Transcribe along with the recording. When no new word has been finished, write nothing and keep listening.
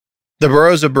The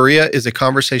Burrows of Berea is a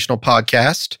conversational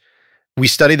podcast. We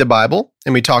study the Bible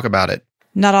and we talk about it.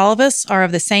 Not all of us are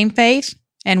of the same faith,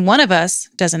 and one of us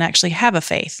doesn't actually have a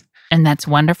faith. And that's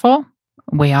wonderful.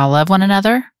 We all love one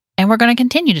another, and we're going to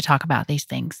continue to talk about these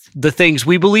things. The things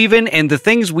we believe in and the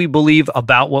things we believe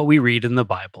about what we read in the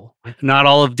Bible. Not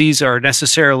all of these are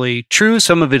necessarily true.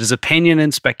 Some of it is opinion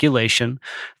and speculation.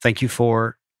 Thank you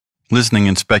for listening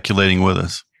and speculating with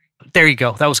us. There you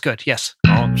go. That was good. Yes.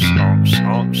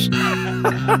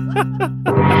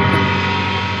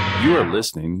 You are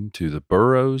listening to the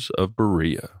Burrows of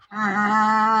Berea.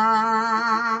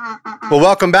 Well,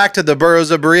 welcome back to the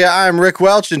Burrows of Berea. I'm Rick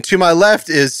Welch, and to my left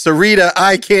is Sarita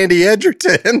Eye Candy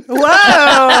Edgerton.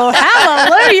 Whoa,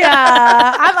 hallelujah.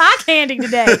 I'm eye candy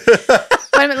today. Wait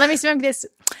a minute, let me smoke this.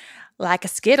 Like a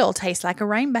Skittle, tastes like a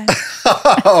rainbow.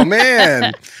 Oh,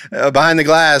 man. Behind the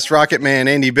glass, Rocket Man,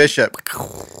 Andy Bishop.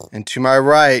 And to my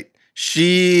right,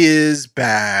 she is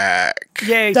back.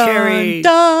 Yay, Dun, Carrie.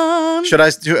 dun. Should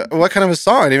I do what kind of a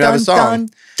song? I didn't even have a song. Dun,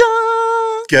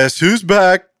 dun. Guess who's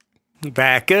back?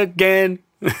 Back again.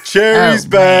 Cherry's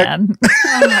back. Man.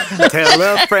 Tell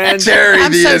a friend. Cherry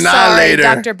I'm the so Annihilator.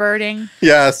 sorry, Dr. Berding.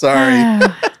 Yeah, sorry.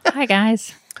 Hi,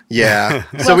 guys. Yeah.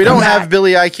 So we don't have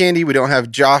Billy Eye Candy. We don't have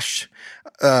Josh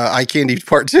Eye Candy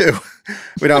Part 2.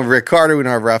 We don't have Rick Carter. We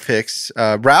don't have Ralph Hicks.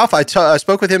 Ralph, I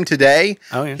spoke with him today.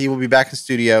 Oh, yeah. He will be back in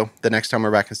studio the next time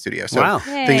we're back in studio. So Wow.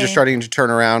 things are starting to turn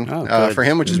around good. for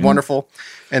him, which is wonderful.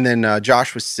 And then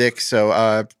Josh was sick.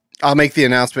 So I'll make the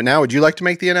announcement now. Would you like to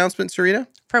make the announcement, Sarita?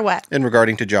 For what? In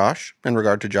regard to Josh?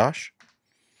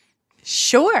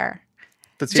 Sure.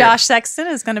 Let's hear it. Josh Sexton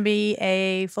is going to be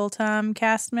a full-time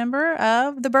cast member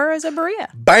of the Burrows of Berea.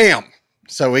 Bam!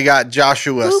 So we got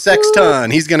Joshua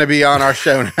Sexton. He's going to be on our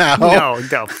show now. No.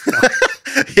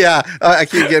 Yeah, I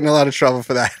keep getting in a lot of trouble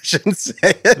for that. I shouldn't say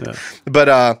it. Yeah.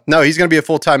 But no, he's going to be a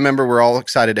full-time member. We're all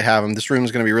excited to have him. This room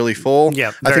is going to be really full.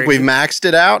 Yeah, I think we've maxed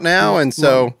it out now, and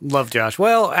so... Love Josh.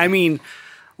 Well, I mean,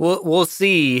 we'll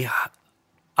see.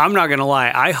 I'm not going to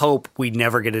lie. I hope we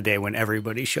never get a day when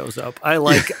everybody shows up. I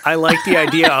like the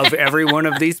idea of every one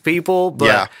of these people,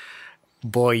 but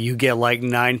boy, you get like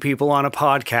 9 people on a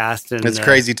podcast. And it's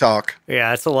crazy talk.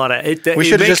 Yeah, it's a lot of it. We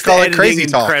should just call it crazy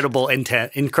talk.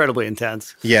 Incredibly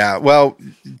intense. Yeah. Well,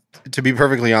 to be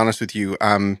perfectly honest with you,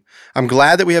 I'm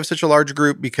glad that we have such a large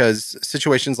group because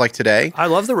situations like today. I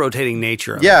love the rotating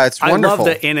nature of it. Yeah, it's wonderful. I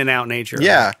love the in and out nature.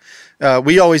 Yeah.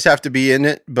 We always have to be in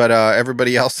it, but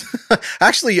everybody else.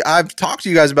 Actually, I've talked to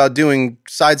you guys about doing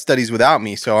side studies without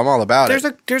me, so I'm all about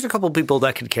it. There's a couple people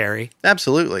that could carry.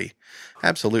 Absolutely.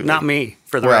 Not me,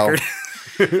 for the record.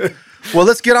 Well,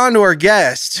 let's get on to our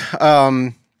guest.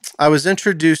 I was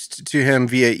introduced to him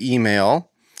via email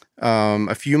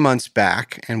a few months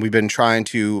back, and we've been trying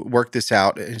to work this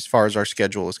out as far as our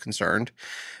schedule is concerned.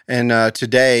 And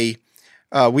today,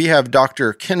 we have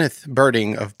Dr. Kenneth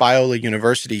Berding of Biola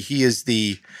University. He is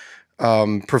the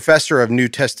professor of New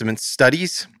Testament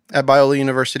studies at Biola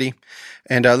University.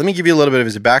 And let me give you a little bit of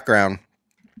his background.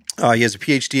 He has a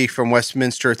PhD from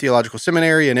Westminster Theological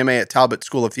Seminary, an MA at Talbot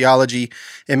School of Theology,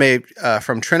 MA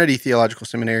from Trinity Theological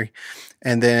Seminary,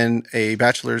 and then a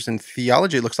bachelor's in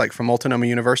theology, it looks like, from Multnomah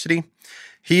University.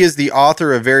 He is the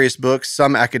author of various books,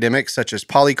 some academics, such as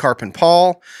Polycarp and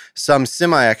Paul, some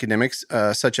semi-academics,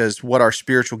 such as What Are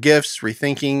Spiritual Gifts,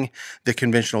 Rethinking the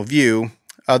Conventional View,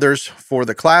 others for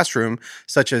the classroom,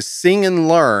 such as Sing and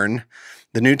Learn,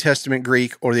 the New Testament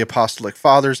Greek, or the Apostolic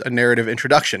Fathers, a narrative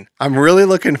introduction. I'm really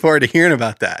looking forward to hearing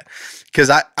about that because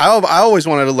I always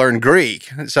wanted to learn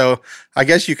Greek. So I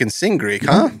guess you can sing Greek,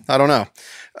 huh? I don't know.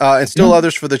 And still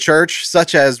others for the church,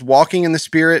 such as Walking in the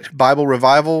Spirit, Bible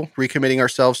Revival, Recommitting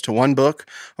Ourselves to One Book,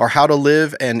 or How to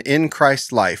Live an In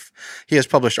Christ Life. He has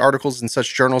published articles in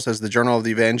such journals as the Journal of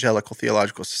the Evangelical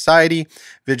Theological Society,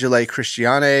 Vigile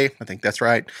Christianae, I think that's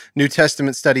right, New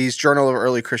Testament Studies, Journal of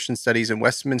Early Christian Studies, and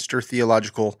Westminster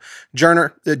Theological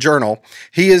Journal.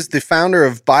 He is the founder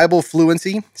of Bible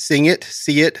Fluency, Sing It,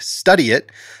 See It, Study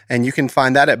It, and you can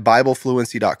find that at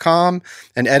BibleFluency.com,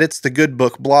 and edits the Good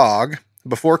Book blog.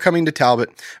 Before coming to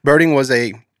Talbot, Berding was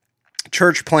a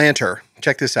church planter.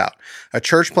 Check this out. A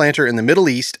church planter in the Middle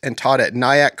East and taught at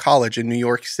Nyack College in New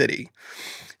York City.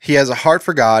 He has a heart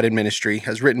for God and ministry,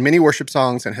 has written many worship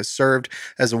songs, and has served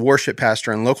as a worship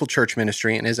pastor in local church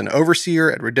ministry and is an overseer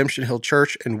at Redemption Hill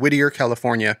Church in Whittier,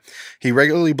 California. He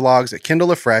regularly blogs at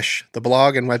Kindle Afresh. The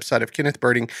blog and website of Kenneth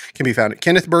Berding can be found at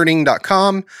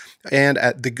kennethberding.com and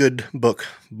at the Good Book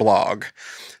blog.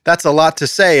 That's a lot to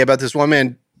say about this one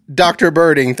man. Dr.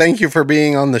 Berding, thank you for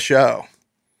being on the show.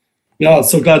 Yeah, I'm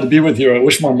so glad to be with you. I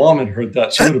wish my mom had heard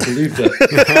that. She would have believed it.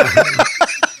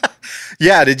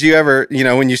 Yeah. Did you ever,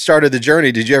 when you started the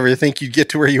journey, did you ever think you'd get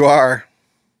to where you are?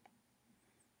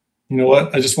 You know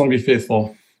what? I just want to be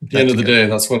faithful. At the end of the day,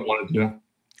 that's what I want to do.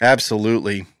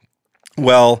 Absolutely.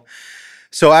 Well,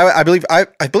 so I believe I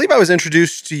was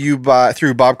introduced to you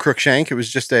through Bob Cruikshank. It was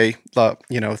just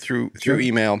through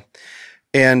email.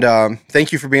 And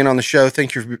thank you for being on the show.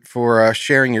 Thank you for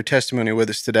sharing your testimony with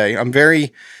us today. I'm very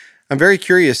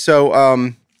curious. So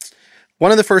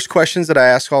one of the first questions that I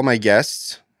ask all my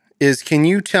guests is, can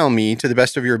you tell me, to the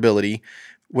best of your ability,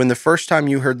 when the first time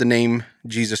you heard the name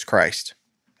Jesus Christ?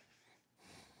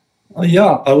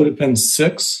 Yeah, I would have been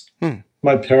 6.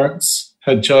 My parents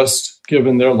had just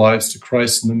given their lives to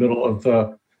Christ in the middle of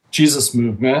the Jesus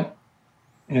movement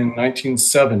in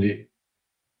 1970.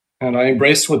 And I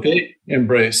embraced what they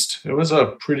embraced. It was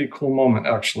a pretty cool moment,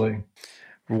 actually.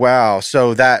 Wow.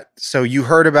 So you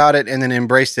heard about it and then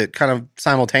embraced it kind of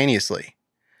simultaneously.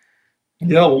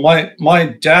 Yeah, well, my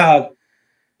dad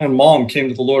and mom came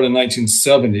to the Lord in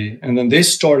 1970, and then they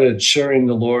started sharing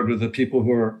the Lord with the people who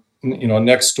were,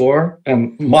 next door.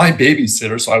 And my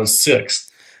babysitter, so I was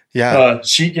 6,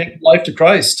 she gave life to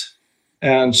Christ.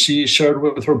 And she shared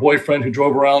with her boyfriend, who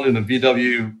drove around in a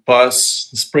VW bus,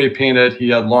 spray painted. He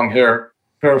had long hair,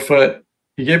 barefoot.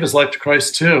 He gave his life to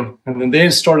Christ too. And then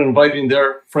they started inviting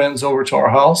their friends over to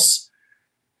our house.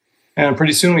 And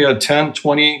pretty soon we had 10,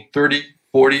 20, 30,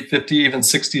 40, 50, even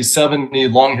 60, 70,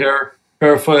 long hair,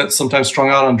 barefoot, sometimes strung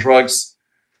out on drugs,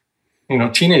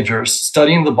 teenagers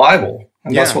studying the Bible.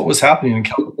 And that's what was happening in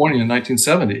California in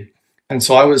 1970. And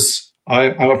so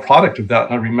I'm a product of that,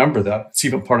 and I remember that. It's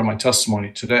even part of my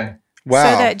testimony today. Wow.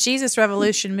 So that Jesus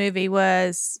Revolution movie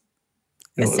was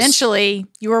essentially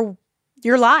your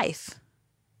life.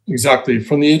 Exactly.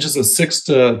 From the ages of 6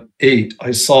 to 8,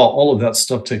 I saw all of that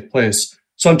stuff take place.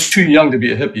 So I'm too young to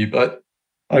be a hippie, but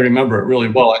I remember it really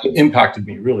well. It impacted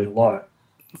me really a lot.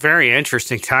 Very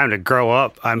interesting time to grow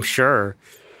up, I'm sure.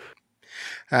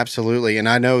 Absolutely. And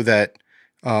I know that,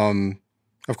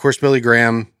 of course, Billy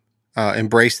Graham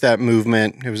embraced that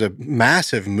movement. It was a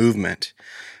massive movement.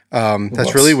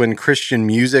 That's really when Christian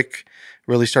music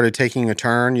really started taking a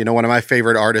turn. One of my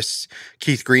favorite artists,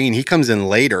 Keith Green, he comes in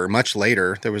later, much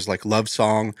later. There was like Love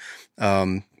Song.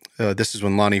 This is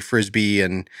when Lonnie Frisbee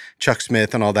and Chuck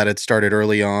Smith and all that had started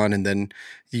early on. And then,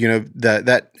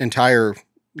 that entire,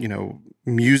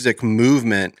 music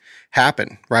movement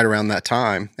happened right around that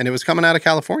time. And it was coming out of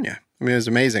California. I mean, it was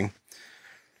amazing.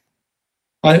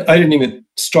 I didn't even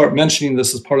start mentioning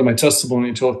this as part of my testimony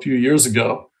until a few years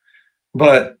ago,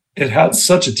 but it had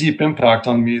such a deep impact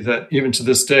on me that even to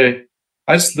this day,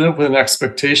 I just live with an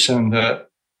expectation that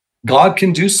God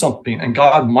can do something, and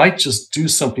God might just do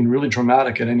something really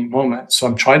dramatic at any moment. So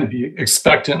I'm trying to be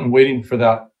expectant and waiting for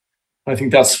that. I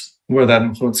think that's where that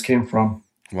influence came from.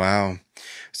 Wow.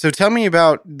 So tell me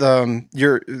about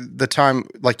the time,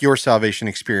 like your salvation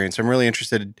experience. I'm really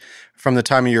interested from the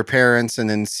time of your parents and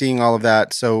then seeing all of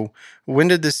that. So when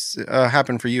did this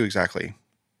happen for you exactly?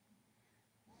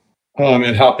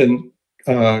 It happened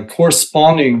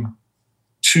corresponding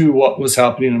to what was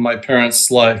happening in my parents'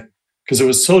 life, because it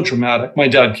was so dramatic. My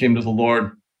dad came to the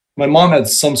Lord. My mom had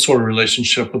some sort of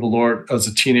relationship with the Lord as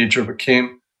a teenager, but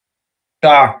came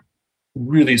back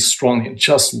really strongly and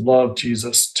just loved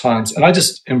Jesus tons. And I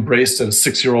just embraced at a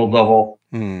 6-year-old level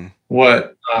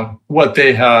what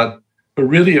they had. But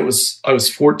really, I was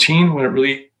 14 when it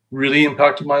really, really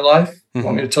impacted my life. Mm-hmm.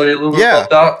 Want me to tell you a little bit about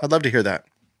that? I'd love to hear that.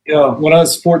 Yeah, when I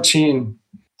was 14,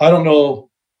 I don't know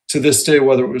to this day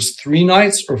whether it was 3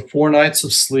 nights or 4 nights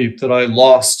of sleep that I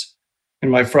lost in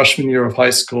my freshman year of high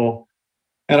school.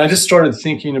 And I just started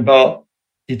thinking about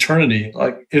eternity,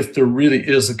 like if there really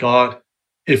is a God,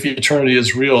 if eternity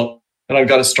is real, then I've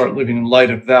got to start living in light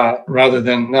of that, rather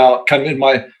than now kind of in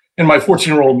my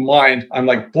 14-year-old mind, I'm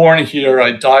like born here,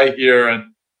 I die here,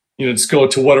 and just go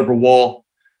to whatever wall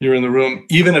you're in the room.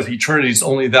 Even if eternity is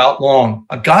only that long,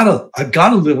 I've got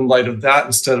to live in light of that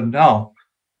instead of now.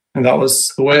 And that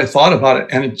was the way I thought about it.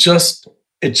 And it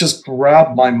just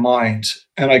grabbed my mind,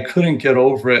 and I couldn't get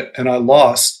over it. And I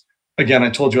lost, again, I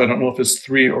told you, I don't know if it's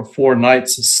 3 or 4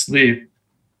 nights of sleep.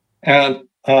 And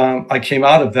I came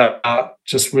out of that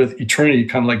just with eternity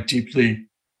kind of like deeply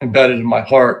embedded in my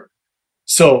heart.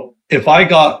 So if I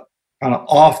got kind of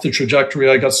off the trajectory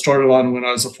I got started on when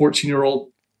I was a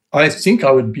 14-year-old, I think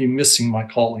I would be missing my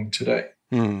calling today,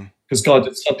 because God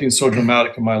did something so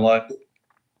dramatic in my life.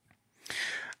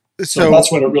 So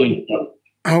that's when it really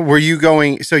happened. Were you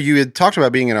going, so you had talked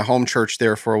about being in a home church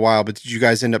there for a while, but did you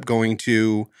guys end up going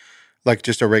to like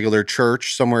just a regular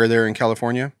church somewhere there in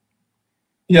California?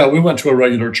 Yeah, we went to a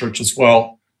regular church as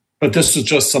well, but this was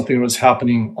just something that was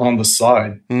happening on the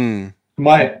side.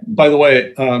 By the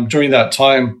way, during that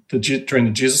time, during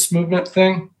the Jesus movement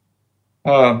thing,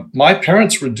 my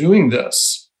parents were doing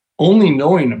this, only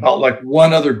knowing about like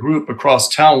one other group across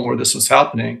town where this was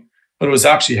happening, but it was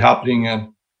actually happening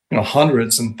in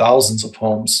hundreds and thousands of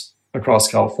homes across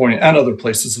California and other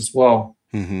places as well.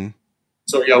 Mm-hmm.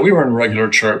 So yeah, we were in a regular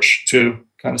church too,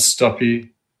 kind of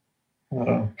stuffy.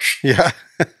 Yeah.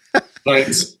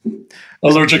 Nice.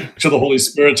 Allergic to the Holy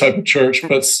Spirit type of church,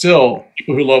 but still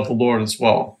people who love the Lord as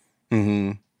well.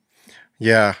 Mm-hmm.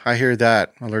 Yeah, I hear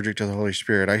that. Allergic to the Holy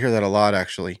Spirit. I hear that a lot,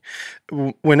 actually.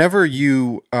 Whenever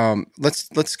you,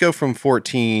 let's go from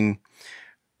 14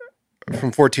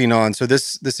 on. So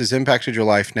this has impacted your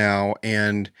life now,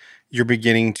 and you're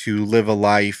beginning to live a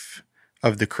life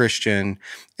of the Christian.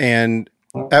 And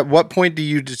at what point do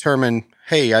you determine,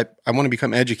 hey, I want to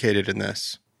become educated in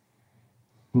this?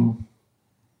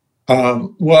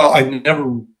 Well, I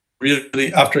never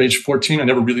really, after age 14, I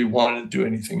never really wanted to do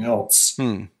anything else.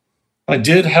 I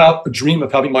did have a dream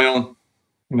of having my own,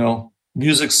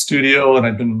 music studio, and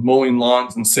I'd been mowing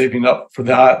lawns and saving up for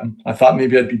that. And I thought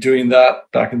maybe I'd be doing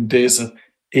that back in the days of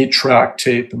 8-track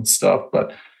tape and stuff.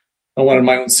 But I wanted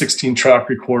my own 16-track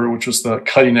recorder, which was the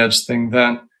cutting edge thing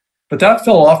then. But that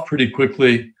fell off pretty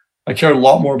quickly. I cared a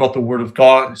lot more about the Word of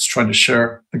God. I was trying to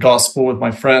share the gospel with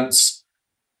my friends.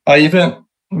 I even,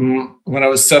 when I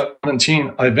was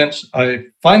 17, I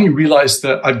finally realized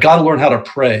that I've got to learn how to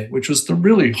pray, which was the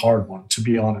really hard one, to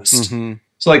be honest. Mm-hmm.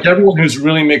 So like everyone who's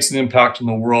really makes an impact in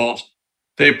the world,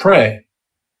 they pray.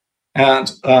 And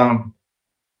that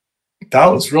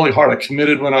was really hard. I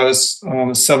committed when I was a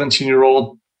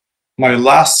 17-year-old, my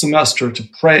last semester, to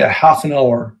pray a half an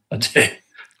hour a day.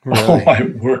 Really? Oh my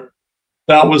word.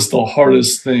 That was the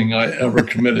hardest thing I ever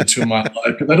committed to in my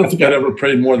life. Because I don't think I'd ever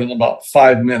prayed more than about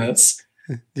 5 minutes.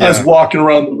 Yeah. I was walking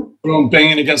around the room,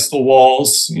 banging against the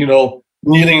walls,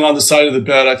 kneeling on the side of the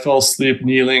bed. I fell asleep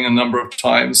kneeling a number of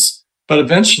times. But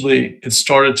eventually, it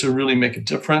started to really make a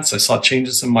difference. I saw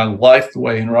changes in my life, the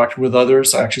way I interacted with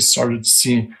others. I actually started to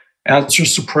see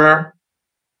answers to prayer.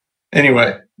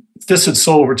 Anyway, this had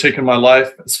so overtaken my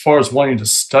life. As far as wanting to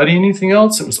study anything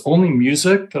else, it was only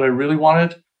music that I really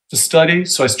wanted to study.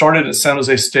 So I started at San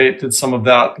Jose State, did some of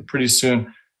that. But pretty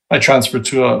soon, I transferred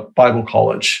to a Bible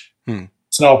college.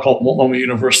 It's now called Multnomah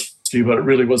University, but it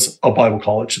really was a Bible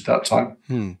college at that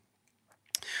time.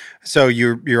 So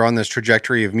you're on this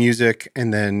trajectory of music,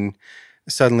 and then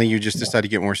suddenly you just decide to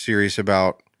get more serious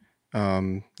about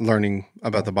learning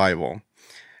about the Bible.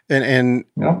 And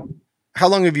how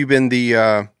long have you been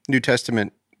the New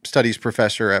Testament studies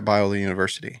professor at Biola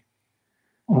University?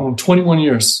 21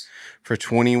 years. For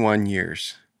 21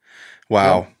 years.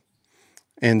 Wow.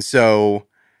 Yeah. And so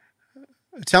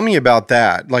tell me about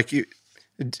that. Like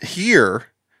here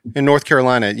in North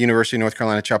Carolina, University of North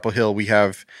Carolina, Chapel Hill, we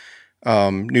have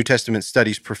New Testament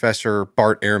studies professor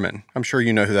Bart Ehrman. I'm sure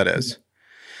you know who that is.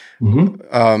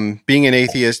 Mm-hmm. Being an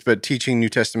atheist, but teaching New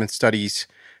Testament studies,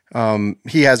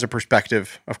 he has a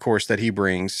perspective, of course, that he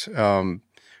brings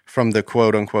from the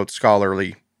quote unquote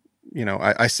scholarly.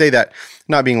 I say that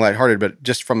not being lighthearted, but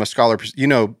just from a scholar,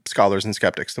 scholars and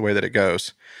skeptics, the way that it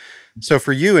goes. So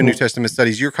for you in New Testament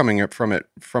studies, you're coming up from it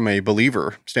from a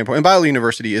believer standpoint. And Biola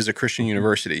University is a Christian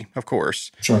university, of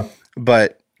course. Sure.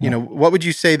 But what would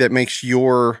you say that makes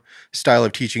your style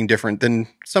of teaching different than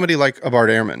somebody like a Bart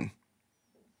Ehrman?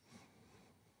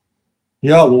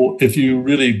 Yeah, well, if you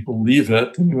really believe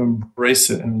it, then you embrace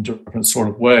it in a different sort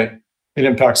of way. It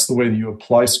impacts the way that you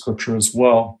apply Scripture as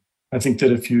well. I think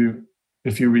that if you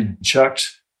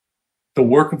reject the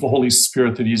work of the Holy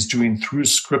Spirit that He's doing through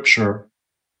Scripture,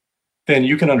 then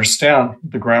you can understand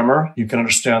the grammar, you can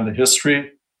understand the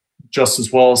history just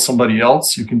as well as somebody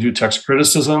else. You can do text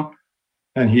criticism.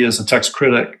 And he is a text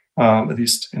critic, at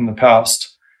least in the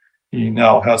past. He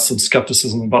now has some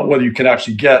skepticism about whether you can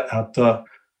actually get at the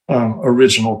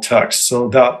original text. So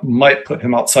that might put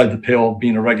him outside the pale of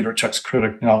being a regular text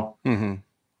critic now. Mm-hmm.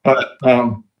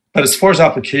 But as far as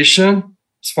application,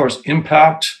 as far as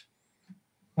impact,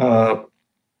 you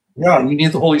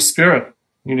need the Holy Spirit.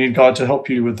 You need God to help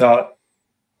you with that.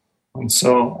 And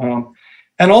so,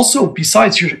 and also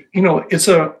besides, it's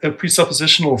a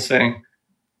presuppositional thing.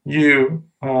 He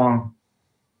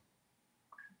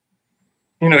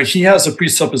has a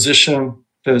presupposition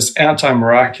that is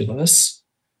anti-miraculous,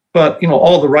 but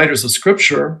all the writers of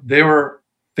Scripture, they were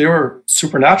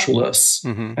supernaturalists,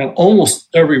 and almost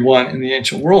everyone in the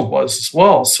ancient world was as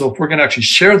well. So if we're going to actually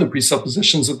share the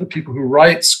presuppositions of the people who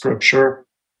write Scripture,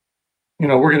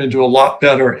 we're going to do a lot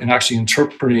better in actually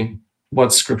interpreting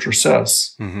what Scripture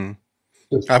says.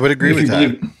 I would agree with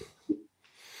that.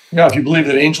 Yeah, if you believe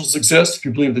that angels exist, if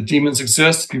you believe that demons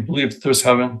exist, if you believe that there's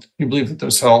heaven, if you believe that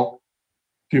there's hell,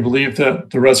 if you believe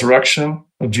that the resurrection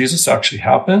of Jesus actually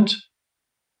happened,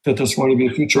 that there's going to be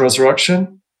a future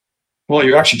resurrection, well,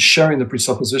 you're actually sharing the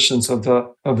presuppositions of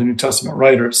the New Testament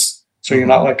writers. So you're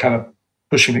not like kind of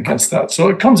pushing against that. So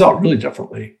it comes out really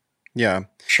differently. Yeah.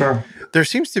 Sure. There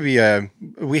seems to be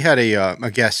we had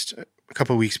a guest a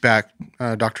couple of weeks back,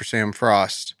 Dr. Sam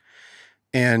Frost,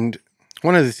 and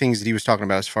one of the things that he was talking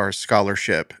about as far as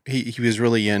scholarship, he was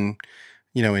really in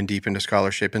deep into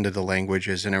scholarship, into the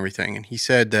languages and everything. And he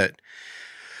said that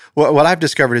what I've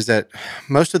discovered is that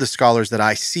most of the scholars that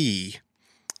I see,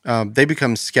 they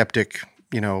become skeptic,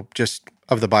 just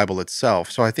of the Bible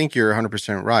itself. So I think you're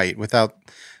 100% right. Without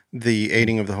the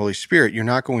aiding of the Holy Spirit, you're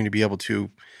not going to be able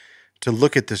to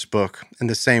look at this book in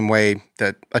the same way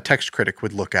that a text critic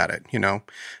would look at it,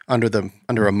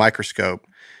 under a microscope.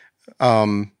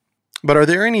 But are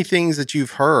there any things that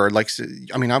you've heard?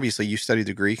 Obviously you studied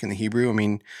the Greek and the Hebrew.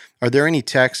 Are there any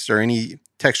texts or any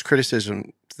text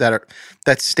criticism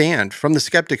that stand from the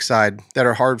skeptic side that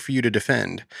are hard for you to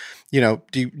defend? Do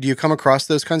you come across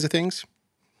those kinds of things?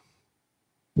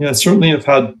 Yeah, certainly I've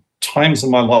had times in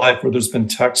my life where there's been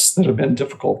texts that have been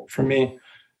difficult for me.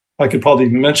 I could probably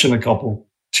mention a couple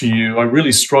to you. I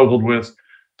really struggled with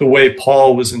the way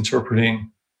Paul was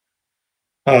interpreting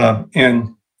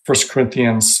in 1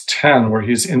 Corinthians 10, where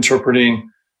he's interpreting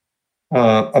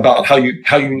about how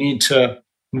you need to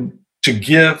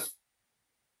give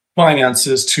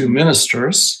finances to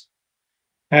ministers.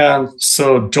 And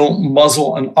so don't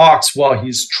muzzle an ox while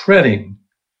he's treading.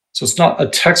 So it's not a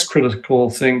text critical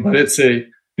thing, but it's a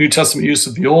New Testament use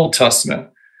of the Old Testament.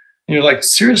 And you're like,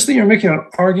 seriously, you're making an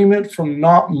argument from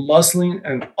not muzzling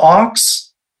an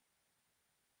ox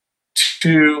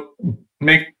to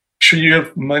make sure you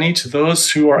give money to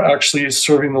those who are actually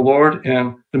serving the Lord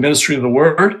in the ministry of the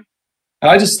word?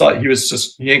 And I just thought he was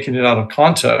just yanking it out of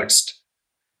context.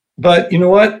 But you know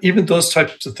what? Even those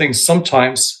types of things,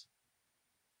 sometimes,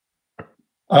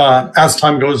 as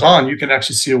time goes on, you can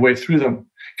actually see a way through them.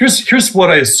 Here's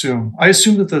what I assume. I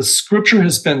assume that the scripture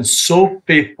has been so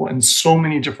faithful in so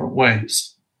many different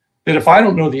ways that if I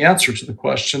don't know the answer to the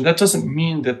question, that doesn't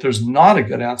mean that there's not a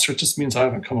good answer. It just means I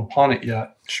haven't come upon it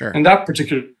yet. Sure. In that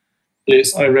particular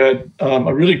case, I read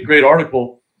a really great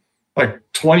article like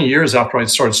 20 years after I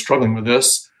started struggling with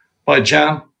this by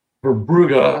Jan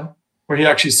Verbrugge, where he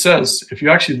actually says, if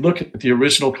you actually look at the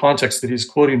original context that he's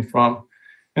quoting from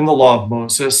in the Law of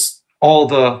Moses, all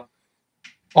the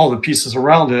pieces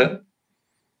around it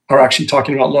are actually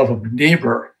talking about love of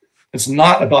neighbor. It's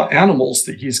not about animals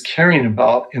that he's caring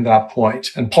about in that point.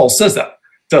 And Paul says that.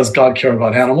 Does God care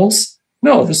about animals?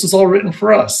 No, this is all written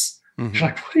for us. Mm-hmm. You're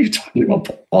like, what are you talking about,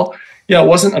 Paul? Yeah, it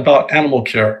wasn't about animal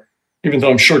care, even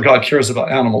though I'm sure God cares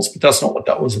about animals, but that's not what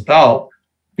that was about.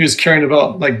 He was caring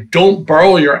about, don't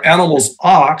borrow your animal's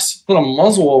ox, put a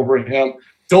muzzle over him,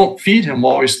 don't feed him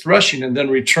while he's threshing, and then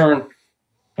return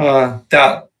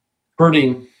that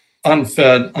hurting,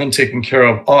 unfed, untaken care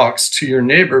of ox to your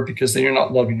neighbor, because then you're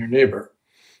not loving your neighbor.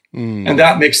 And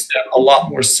that makes a lot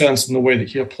more sense in the way that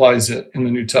he applies it in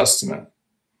the New Testament.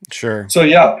 Sure. So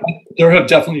yeah, there have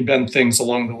definitely been things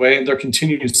along the way, and there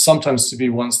continue sometimes to be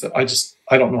ones that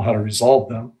I don't know how to resolve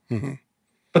them. Mm-hmm.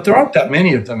 But there aren't that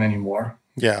many of them anymore.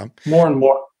 Yeah. More and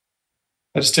more.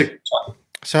 I just take time.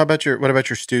 So what about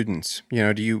your students?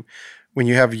 When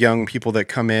you have young people that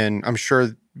come in, I'm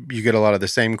sure you get a lot of the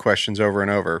same questions over and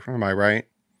over. Am I right?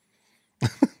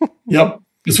 Yep.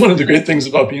 It's one of the great things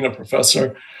about being a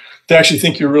professor. They actually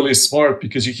think you're really smart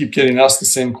because you keep getting asked the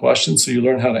same question, so you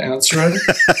learn how to answer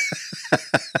it.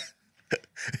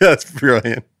 That's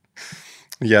brilliant.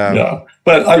 Yeah. Yeah.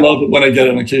 But I love it when I get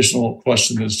an occasional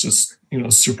question that's just,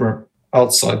 super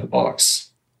outside the box.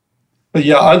 But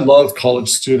yeah, I love college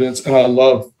students and I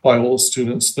love Bible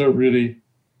students. They're really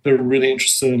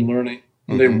interested in learning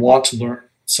and they want to learn.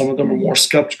 Some of them are more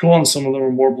skeptical and some of them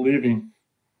are more believing.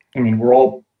 We're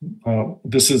all,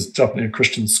 this is definitely a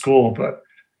Christian school, but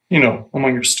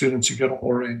among your students, you get a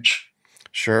whole range.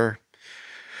 Sure.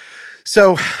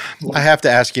 So I have to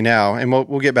ask you now, and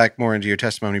we'll get back more into your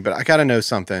testimony, but I got to know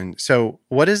something. So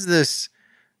what is this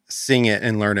sing it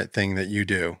and learn it thing that you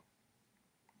do?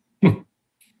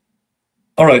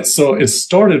 All right. So it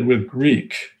started with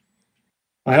Greek.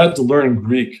 I had to learn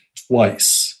Greek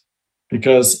twice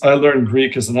because I learned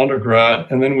Greek as an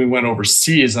undergrad, and then we went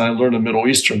overseas and I learned a Middle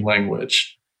Eastern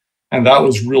language. And that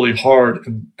was really hard.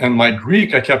 And my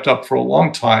Greek, I kept up for a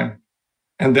long time.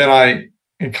 And then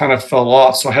it kind of fell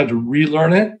off. So I had to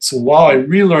relearn it. So while I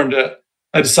relearned it,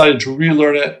 I decided to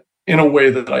relearn it in a way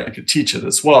that I could teach it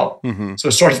as well. Mm-hmm. So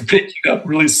I started picking up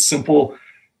really simple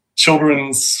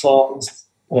children's songs.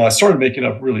 Well, I started making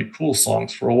up really cool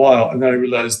songs for a while, and then I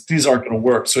realized these aren't going to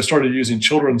work. So I started using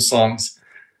children's songs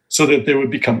so that they would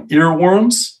become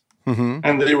earworms,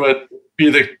 and they would be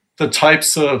the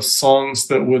types of songs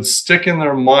that would stick in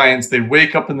their minds. They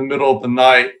wake up in the middle of the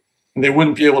night, and they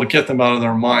wouldn't be able to get them out of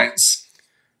their minds.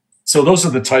 So those are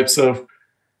the types of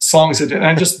songs that, and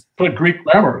I just put Greek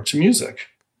grammar to music.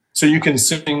 So you can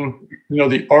sing,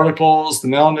 the articles, the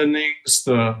noun endings,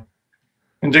 the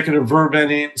indicative verb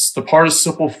endings, the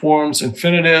participle forms,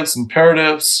 infinitives,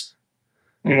 imperatives,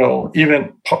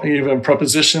 even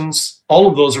prepositions. All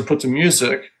of those are put to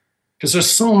music because there's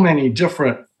so many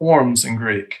different forms in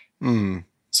Greek.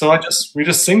 So we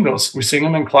just sing those. We sing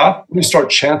them in class. We start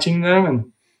chanting them,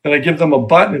 and then I give them a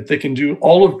button if they can do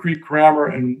all of Greek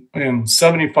grammar in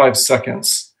 75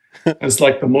 seconds. It's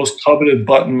like the most coveted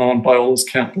button on Biola's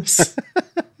campus.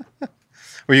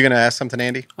 Were you going to ask something,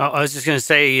 Andy? I was just going to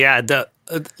say,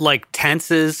 the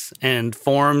tenses and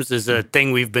forms is a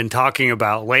thing we've been talking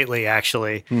about lately,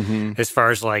 actually, as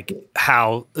far as like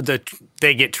how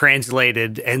they get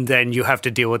translated, and then you have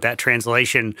to deal with that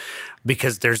translation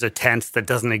because there's a tense that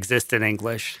doesn't exist in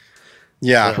English.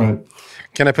 Yeah. Right.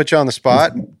 Can I put you on the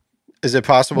spot? Is it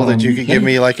possible that you could give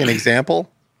me like an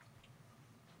example?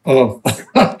 Oh,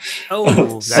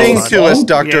 Sing to us,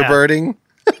 Dr. Berding.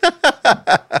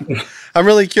 I'm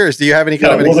really curious. Do you have any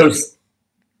kind of an example?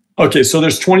 Okay, so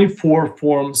there's 24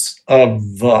 forms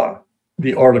of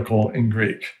the article in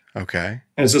Greek. Okay.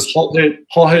 And it says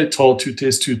hohe to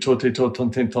tutes tu tote to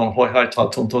tonten ton hohe ta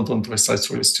ton ton ton tois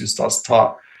tu stas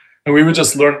ta. And we would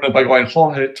just learn it by going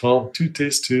hohe to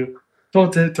tutes tu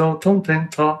tote to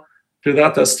tonten ta. Do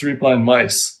that, that's three blind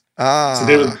mice. So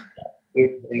they would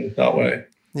learn it that way.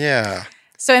 Yeah.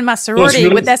 So in my sorority,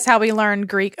 that's how we learned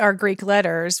Greek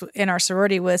letters in our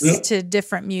sorority was to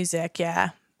different music. Yeah.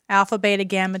 Alpha, beta,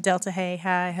 gamma, delta, hey,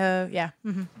 hi, ho. Yeah.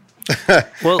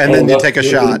 Well, and then you take a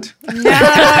shot. No,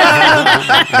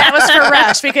 that was for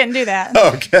Rush. We couldn't do that.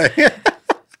 Okay.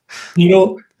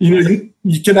 You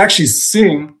can actually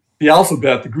sing the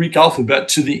alphabet, the Greek alphabet,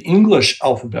 to the English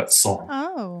alphabet song.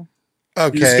 Oh.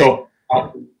 Okay. You just go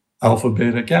alpha,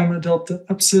 beta, gamma, delta,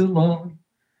 epsilon,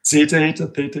 zeta, eta,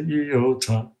 theta,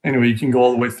 iota. Anyway, you can go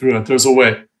all the way through it. There's a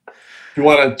way. If you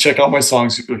want to check out my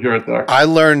songs, you can hear it there. I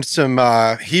learned some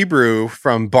Hebrew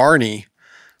from Barney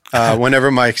whenever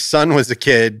my son was a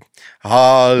kid.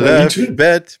 Aleph,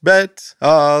 bet,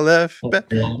 Aleph, bet,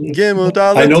 Gimel,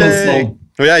 Dalet. I know the song.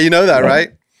 Oh, yeah, you know that,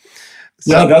 right?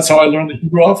 Yeah, that's how I learned the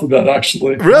Hebrew alphabet,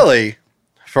 actually. Really?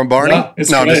 From Barney? Yeah,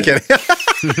 it's no, great. I'm just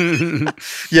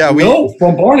kidding. No,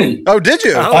 from Barney. Oh, did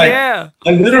you? Yeah.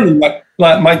 I literally,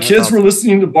 my kids were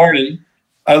listening to Barney.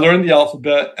 I learned the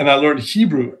alphabet, and I learned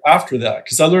Hebrew after that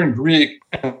because I learned Greek,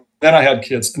 and then I had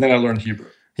kids, and then I learned Hebrew.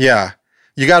 Yeah.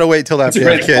 You got to wait till after you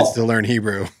have kids to learn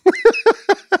Hebrew.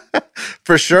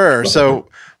 For sure. So,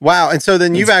 wow. And so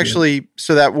then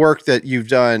so that work that you've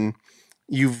done,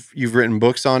 you've written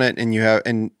books on it,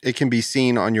 and it can be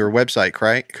seen on your website,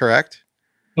 correct?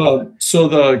 So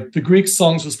the Greek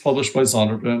songs was published by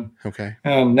Zondervan. Okay.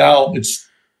 And now it's,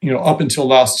 up until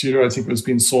last year, I think it was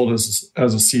being sold as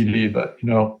a CD, but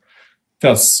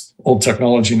that's old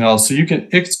technology now. So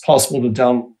it's possible to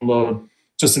download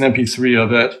just an MP3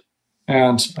 of it,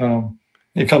 and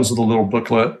it comes with a little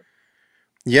booklet.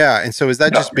 Yeah, and so is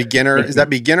that just beginner? Is that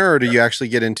beginner, or do you actually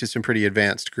get into some pretty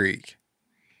advanced Greek?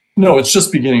 No, it's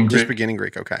just beginning Greek. Just beginning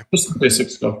Greek. Okay. Just the basic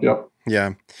stuff. Yeah.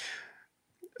 Yeah.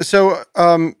 So,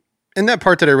 in that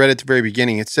part that I read at the very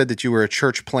beginning, it said that you were a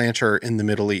church planter in the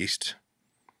Middle East.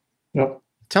 Yep.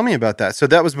 Tell me about that. So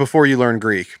that was before you learned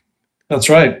Greek. That's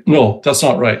right. No, that's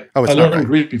not right. Oh, it's I not learned right.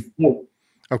 Greek before.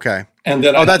 Okay. And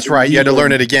then that's right. You had to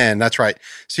learn it again. That's right.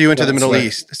 So you went to the Middle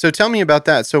East. So tell me about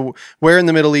that. So where in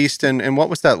the Middle East, and what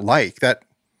was that like? That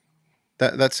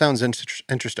sounds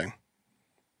interesting.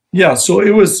 Yeah, so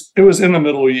it was in the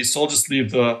Middle East. I'll just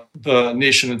leave the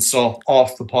nation itself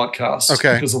off the podcast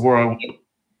because of where I went.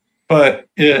 But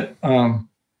it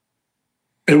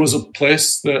was a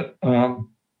place that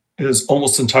is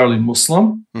almost entirely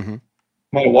Muslim. Mm-hmm.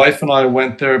 My wife and I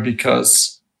went there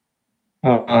because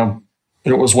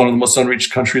it was one of the most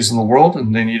unreached countries in the world,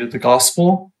 and they needed the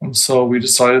gospel. And so we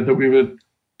decided that we would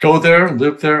go there,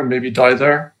 live there, and maybe die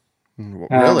there.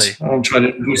 Really? And try to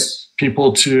introduce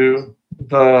people to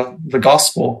the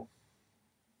gospel.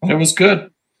 And it was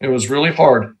good. It was really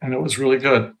hard, and it was really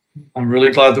good. I'm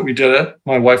really glad that we did it.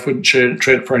 My wife wouldn't trade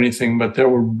it for anything, but there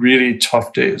were really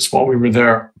tough days while we were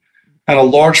there. And a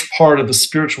large part of the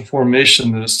spiritual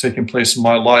formation that has taken place in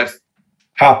my life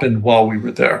happened while we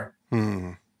were there.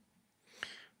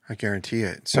 I guarantee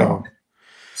it. So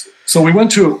we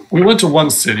went to one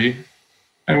city,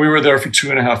 And we were there for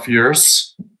 2.5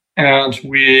 years. And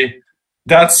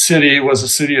that city was a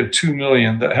city of 2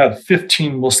 million that had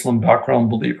 15 Muslim background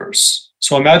believers.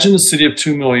 So imagine a city of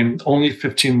 2 million with only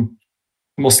 15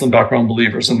 Muslim background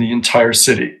believers in the entire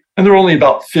city. And there were only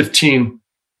about 15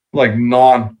 like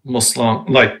non-Muslim,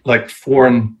 like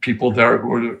foreign people there who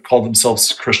would call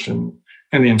themselves Christian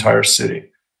in the entire city.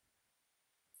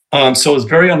 So it was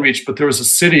very unreached, but there was a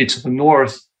city to the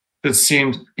north that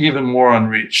seemed even more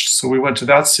unreached. So we went to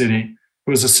that city. It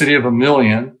was a city of 1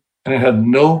 million, and it had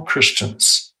no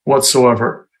Christians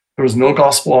whatsoever. There was no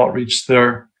gospel outreach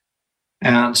there.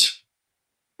 And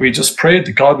we just prayed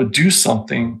that God would do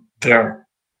something there.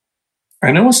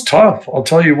 And it was tough. I'll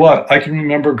tell you what, I can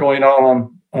remember going out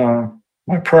on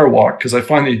my prayer walk because I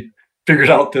finally figured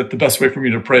out that the best way for me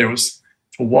to pray was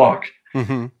to walk.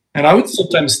 Mm-hmm. And I would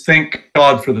sometimes thank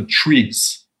God for the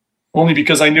trees, only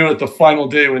because I knew at the final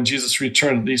day when Jesus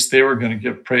returned, at least they were going to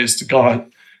give praise to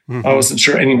God. Mm-hmm. I wasn't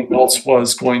sure anyone else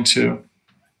was going to.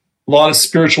 A lot of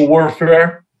spiritual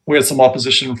warfare. We had some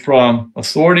opposition from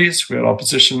authorities. We had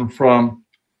opposition from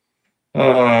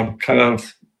kind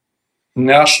of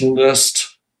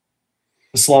nationalist,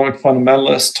 Islamic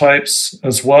fundamentalist types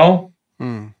as well.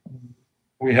 Mm.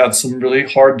 We had some really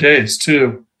hard days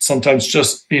too. Sometimes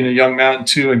just being a young man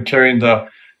too and carrying the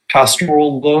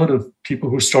pastoral load of people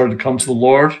who started to come to the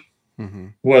Lord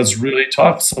was really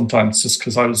tough sometimes just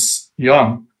because I was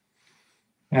young.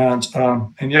 And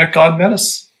yet God met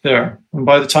us there. And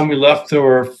by the time we left, there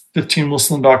were 15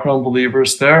 Muslim background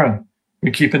believers there. And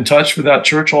we keep in touch with that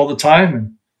church all the time.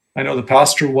 And I know the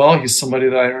pastor well. He's somebody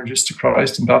that I introduced to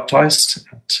Christ and baptized.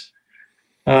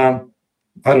 And,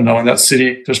 I don't know, in that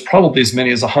city, there's probably as many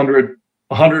as 100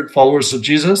 followers of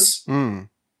Jesus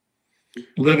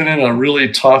living in a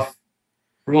really tough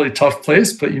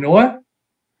place. But you know what?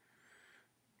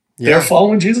 Yeah. They're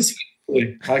following Jesus.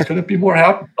 I couldn't be more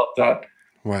happy about that.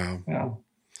 Wow. Yeah.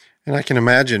 And I can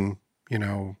imagine,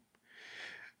 to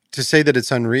say that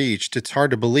it's unreached, it's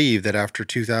hard to believe that after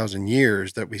 2,000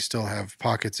 years that we still have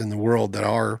pockets in the world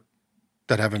that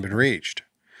haven't been reached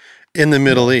in the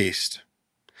Middle East.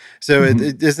 So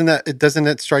doesn't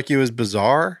that strike you as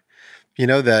bizarre,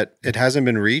 that it hasn't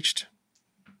been reached?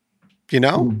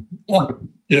 Well,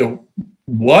 it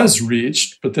was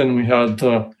reached, but then we had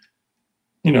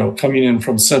coming in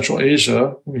from Central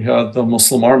Asia, we had the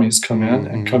Muslim armies come in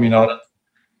and coming out of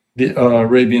the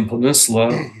Arabian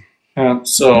Peninsula. And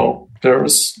so there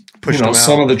was,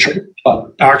 some of the church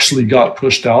actually got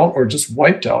pushed out or just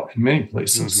wiped out in many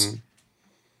places. Mm-hmm.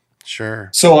 Sure.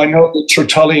 So I know that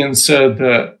Tertullian said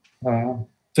that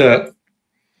the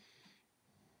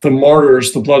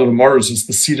martyrs, the blood of the martyrs is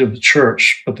the seed of the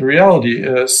church. But the reality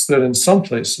is that in some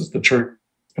places the church,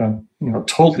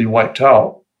 totally wiped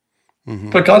out.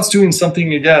 Mm-hmm. But God's doing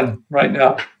something again right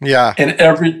now. Yeah. In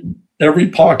every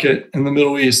pocket in the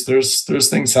Middle East, there's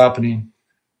things happening.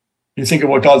 You think of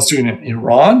what God's doing in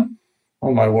Iran?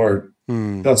 Oh my word.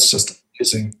 That's just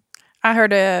amazing. I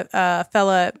heard a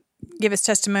fella give his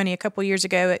testimony a couple years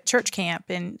ago at church camp,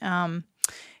 and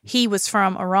he was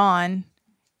from Iran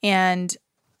and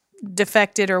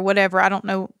defected or whatever. I don't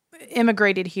know,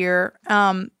 immigrated here.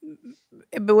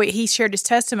 But he shared his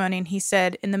testimony, and he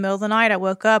said, in the middle of the night, I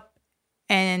woke up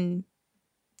and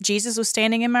Jesus was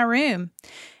standing in my room,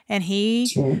 and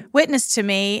he witnessed to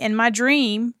me in my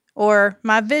dream or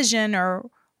my vision or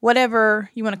whatever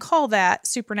you want to call that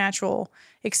supernatural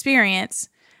experience.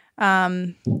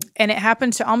 And it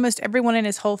happened to almost everyone in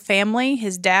his whole family.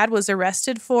 His dad was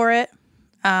arrested for it,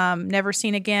 never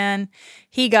seen again.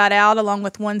 He got out along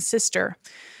with one sister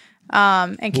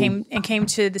and came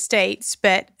to the States.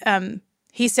 But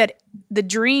he said the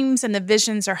dreams and the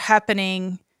visions are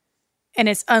happening, and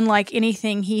it's unlike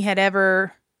anything he had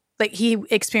ever, he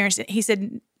experienced it. He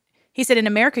said, in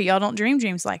America, y'all don't dream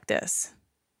dreams like this,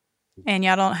 and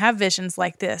y'all don't have visions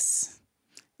like this.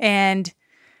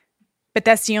 But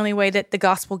that's the only way that the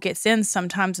gospel gets in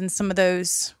sometimes in some of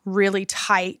those really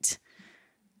tight,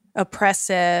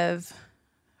 oppressive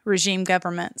regime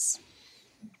governments.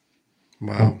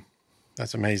 Wow.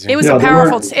 That's amazing. It was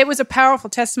it was a powerful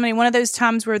testimony. One of those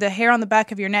times where the hair on the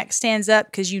back of your neck stands up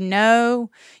because you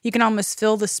can almost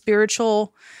feel the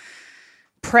spiritual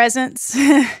presence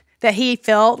that he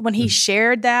felt when he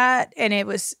shared that. And it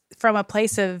was from a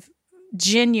place of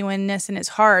genuineness in his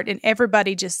heart. And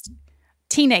everybody just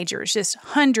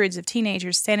hundreds of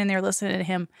teenagers standing there listening to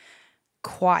him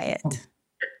quiet.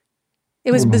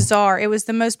 It was bizarre. It was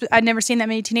the most, I'd never seen that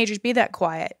many teenagers be that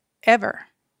quiet, ever.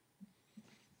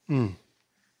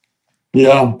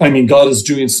 Yeah, I mean, God is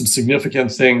doing some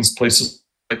significant things, places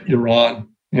like Iran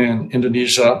and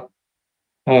Indonesia.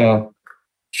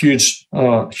 huge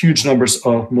numbers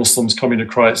of Muslims coming to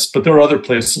Christ. But there are other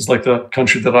places like the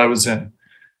country that I was in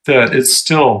that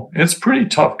it's pretty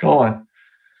tough going.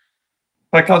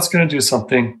 But God's going to do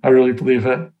something. I really believe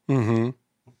it. Mm-hmm.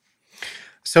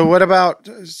 So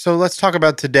let's talk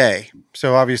about today.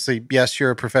 So obviously, yes,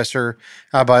 you're a professor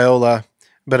at Biola,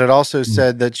 but it also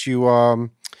said that you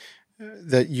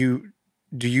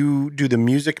do the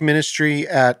music ministry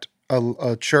at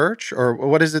a church, or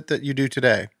what is it that you do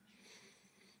today?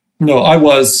 No, I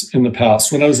was in the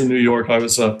past. When I was in New York, I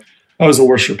was a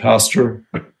worship pastor.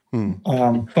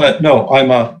 But no,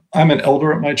 I'm an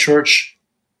elder at my church,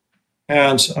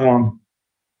 and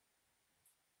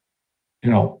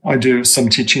I do some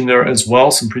teaching there as well,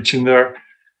 some preaching there.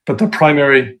 But the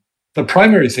primary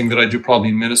thing that I do probably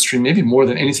in ministry, maybe more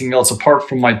than anything else, apart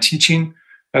from my teaching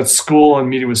at school and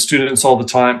meeting with students all the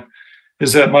time,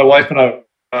 is that my wife and I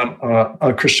run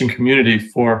a Christian community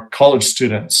for college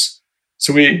students.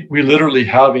 So we literally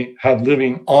have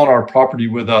living on our property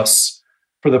with us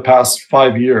for the past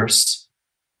 5 years.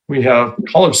 We have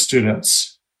college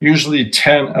students, usually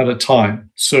 10 at a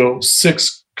time. So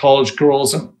 6 college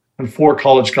girls and 4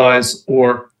 college guys,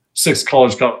 or 6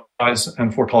 college guys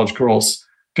and 4 college girls,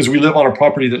 because we live on a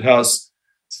property that has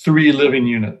 3 living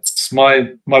units. My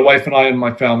wife and I and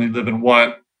my family live in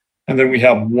one, and then we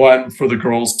have one for the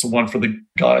girls to one for the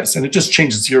guys. And it just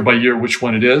changes year by year which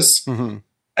one it is. Mm-hmm.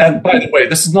 And by the way,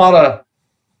 this is not a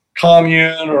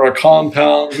commune or a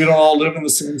compound. We don't all live in the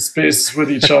same spaces with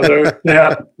each other. They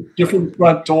have different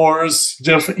front doors,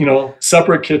 different,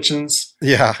 separate kitchens.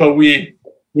 Yeah. But we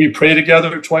pray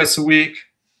together twice a week.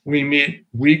 We meet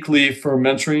weekly for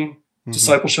mentoring,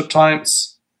 discipleship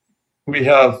times. We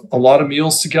have a lot of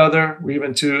meals together. We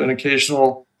even do an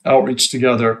occasional outreach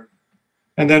together.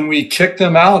 And then we kick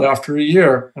them out after a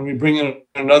year, and we bring in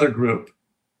another group.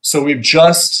 So we've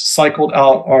just cycled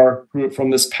out our group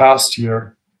from this past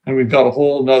year, and we've got a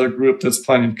whole another group that's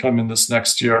planning to come in this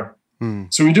next year.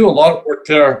 So we do a lot of work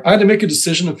there. I had to make a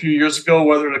decision a few years ago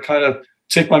whether to kind of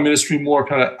take my ministry more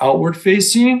kind of outward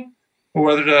facing, or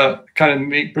whether to kind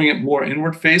of bring it more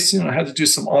inward facing. I had to do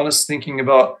some honest thinking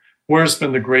about where's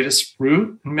been the greatest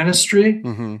fruit in ministry.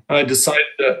 And I decided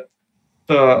that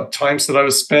the times that I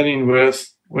was spending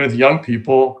with young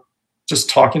people, just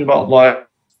talking about life,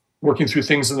 working through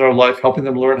things in their life, helping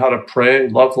them learn how to pray,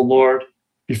 love the Lord,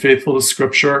 be faithful to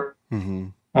Scripture.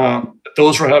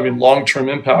 Those were having long-term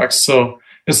impacts. So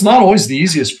it's not always the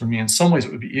easiest for me. In some ways,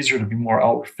 it would be easier to be more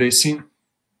outward-facing.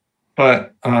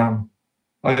 But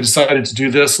I decided to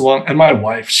do this and my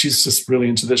wife, she's just really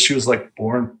into this. She was like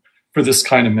born for this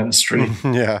kind of ministry.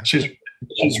 Yeah, she's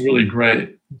really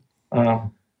great.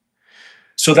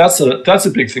 So that's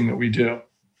a big thing that we do.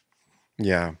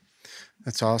 Yeah,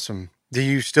 that's awesome. Do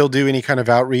you still do any kind of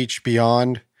outreach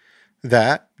beyond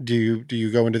that? Do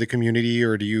you go into the community,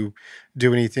 or do you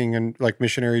do anything in like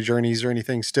missionary journeys or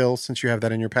anything still, since you have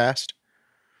that in your past?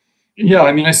 Yeah,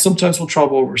 I mean, I sometimes will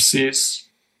travel overseas,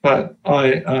 but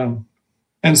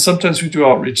and sometimes we do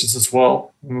outreaches as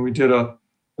well. I mean, we did a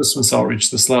Christmas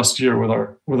outreach this last year with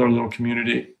our little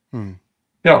community.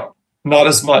 Yeah, not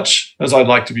as much as I'd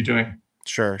like to be doing.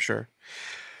 Sure.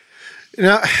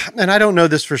 Now, and I don't know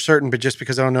this for certain, but just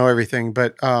because I don't know everything,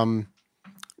 but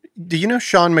do you know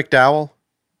Sean McDowell?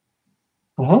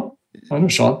 I know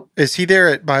Sean. Is he there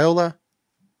at Biola?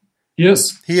 He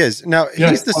is. He is. Now,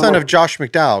 he's the son of Josh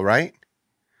McDowell, right?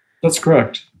 That's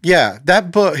correct. Yeah,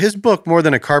 his book, More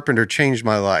Than a Carpenter, changed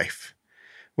my life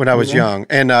when I was young.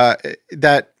 And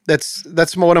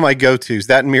that's one of my go-tos,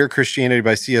 that and Mere Christianity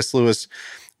by C.S. Lewis.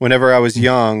 Whenever I was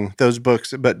young, those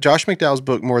books, but Josh McDowell's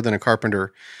book, More Than a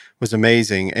Carpenter, was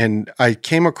amazing. And I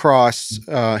came across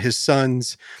his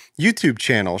son's YouTube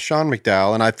channel, Sean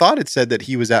McDowell, and I thought it said that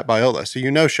he was at Biola. So you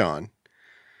know Sean.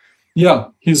 Yeah,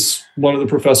 he's one of the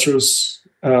professors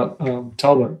at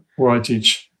Talbot, where I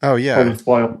teach. Oh, yeah.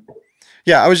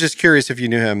 Yeah, I was just curious if you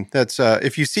knew him. That's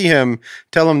if you see him,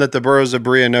 tell him that the Burros of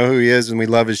Berea know who he is, and we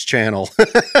love his channel.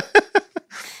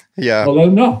 Yeah. I'll let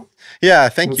him know. Yeah,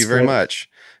 thank you very much.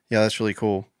 Yeah, that's really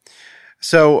cool.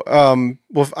 So,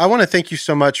 well, I want to thank you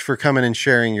so much for coming and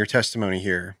sharing your testimony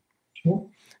here. Sure.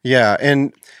 Yeah,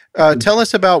 and tell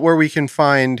us about where we can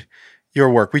find your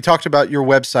work. We talked about your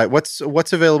website.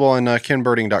 What's available on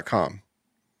kenberding.com?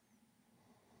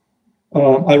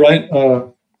 I write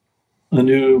a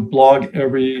new blog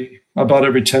about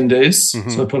every 10 days.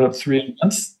 So I put up 3 a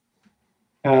month,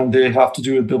 and they have to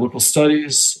do with biblical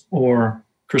studies or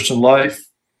Christian life,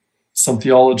 some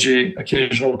theology,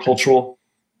 occasional cultural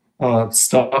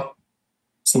stuff,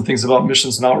 some things about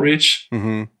missions and outreach.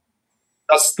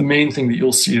 That's the main thing that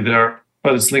you'll see there.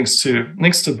 But it's links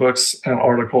to books and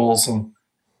articles and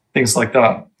things like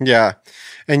that. Yeah.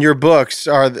 And your books,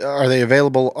 are they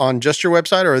available on just your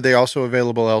website, or are they also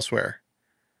available elsewhere?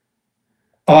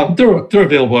 They're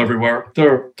available everywhere.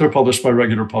 They're published by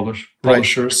regular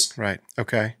publishers. Right.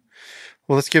 Okay.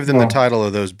 Well, let's give them the title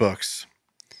of those books.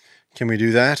 Can we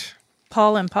do that?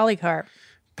 Paul and Polycarp.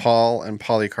 Paul and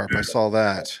Polycarp. I saw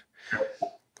that.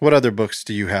 What other books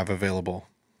do you have available?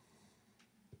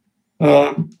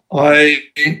 I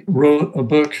wrote a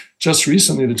book just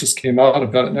recently that just came out.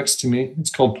 I've got it next to me. It's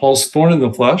called Paul's Thorn in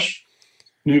the Flesh: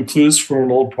 New Clues for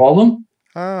an Old Problem.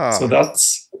 Ah. So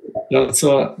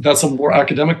that's a more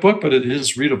academic book, but it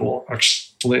is readable,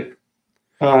 actually.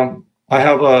 I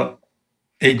have a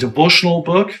devotional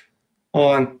book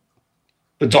on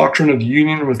the doctrine of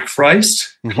union with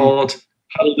Christ called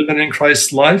How to Live an in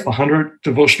Christ Life, 100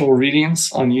 devotional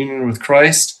readings on union with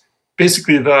Christ.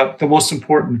 Basically, the most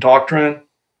important doctrine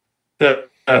that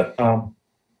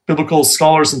biblical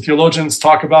scholars and theologians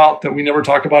talk about that we never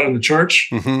talk about in the church.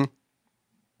 Mm-hmm.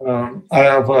 I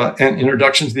have an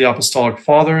introduction to the Apostolic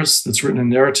Fathers that's written in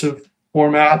narrative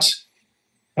format.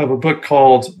 I have a book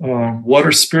called What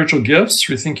Are Spiritual Gifts?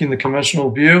 Rethinking the Conventional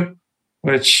View,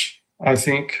 which I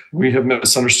think we have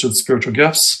misunderstood spiritual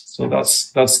gifts. So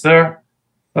that's there.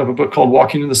 I have a book called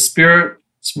Walking in the Spirit.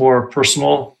 It's more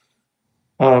personal.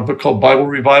 A book called Bible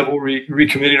Revival,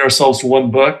 recommitting ourselves to one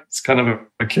book. It's kind of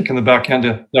a kick in the back end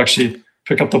to actually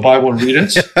pick up the Bible and read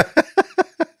it.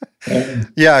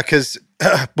 Yeah, because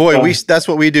that's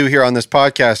what we do here on this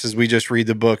podcast is we just read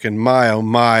the book, and my, oh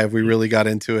my, have we really got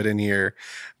into it in here.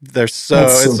 It's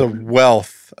a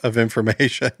wealth of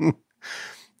information.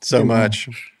 So much.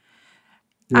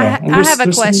 Yeah. I have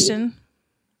a question.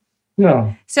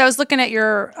 Yeah. So I was looking at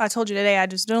I told you today, I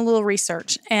was doing a little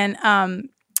research, and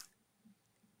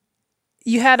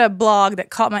you had a blog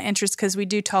that caught my interest because we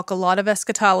do talk a lot of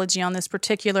eschatology on this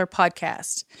particular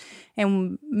podcast,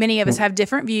 and many of us have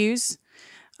different views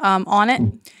on it.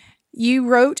 You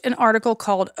wrote an article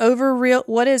called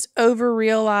What is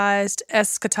Overrealized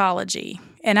Eschatology?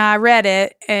 And I read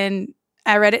it, and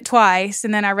I read it twice,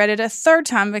 and then I read it a third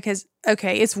time because,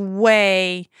 it's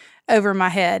way over my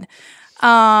head.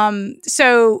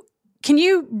 So can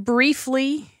you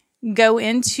briefly go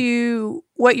into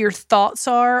what your thoughts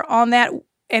are on that?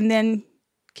 And then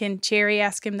can Cherry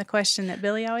ask him the question that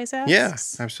Billy always asks? Yeah,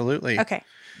 absolutely. Okay.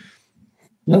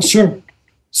 Yeah, sure.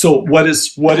 So what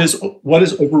is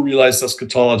overrealized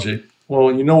eschatology?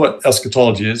 Well, you know what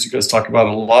eschatology is. You guys talk about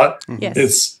it a lot.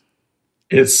 Yes.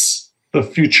 It's the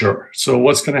future. So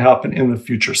what's going to happen in the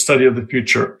future, study of the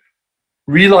future.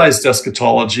 Realized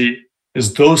eschatology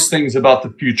is those things about the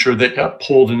future that got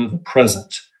pulled into the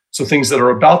present. So things that are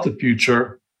about the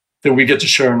future that we get to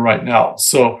share in right now.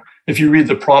 So if you read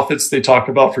the prophets, they talk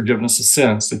about forgiveness of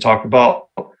sins. They talk about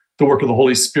the work of the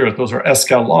Holy Spirit. Those are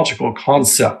eschatological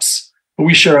concepts, but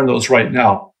we share in ththose right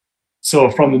now.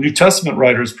 So from the New Testament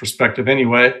writer's perspective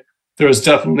anyway, there is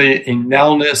definitely a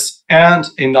nowness and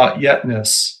a not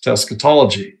yetness to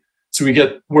eschatology. So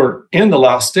we're in the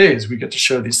last days, we get to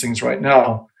share these things right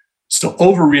now. So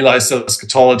over-realized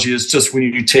eschatology is just when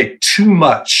you take too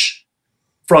much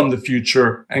from the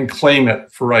future and claim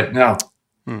it for right now.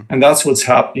 And that's what's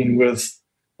happening with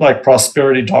like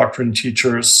prosperity doctrine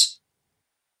teachers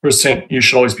who are saying you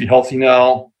should always be healthy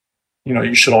now,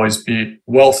 you should always be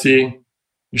wealthy,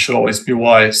 you should always be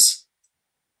wise.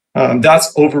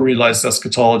 That's over-realized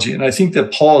eschatology. And I think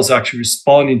that Paul is actually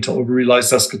responding to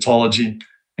over-realized eschatology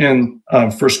in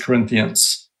 1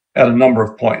 Corinthians at a number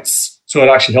of points. So it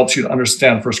actually helps you to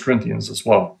understand 1 Corinthians as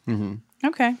well. Mm-hmm.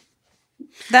 Okay.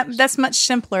 That's much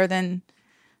simpler than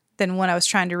what I was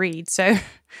trying to read. So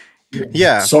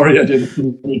yeah. Sorry, I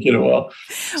didn't get it well.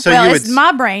 So it's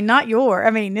my brain, not your.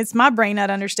 I mean, it's my brain not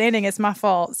understanding. It's my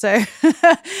fault. So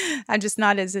I'm just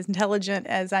not as intelligent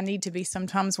as I need to be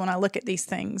sometimes when I look at these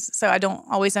things. So I don't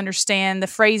always understand the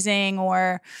phrasing,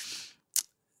 or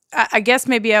I guess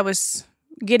maybe I was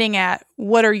getting at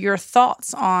what are your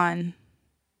thoughts on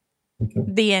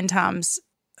the end times?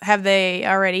 Have they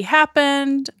already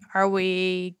happened? Are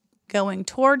we going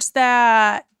towards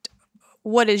that?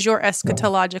 What is your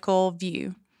eschatological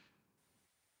view?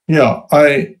 Yeah,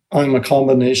 I'm a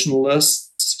combinationalist.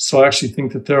 So I actually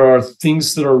think that there are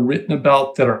things that are written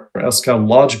about that are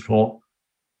eschatological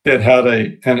that had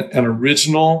an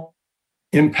original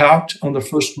impact on the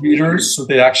first readers. So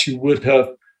they actually would have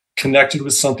connected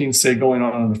with something, say, going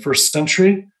on in the first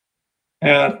century,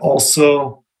 and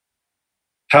also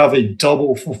have a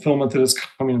double fulfillment that is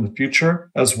coming in the future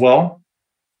as well,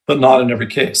 but not in every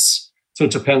case. So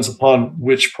it depends upon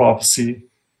which prophecy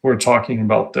we're talking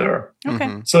about there. Okay.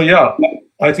 Mm-hmm. So yeah,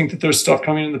 I think that there's stuff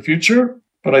coming in the future,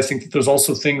 but I think that there's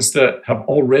also things that have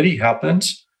already happened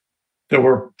that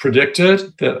were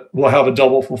predicted that will have a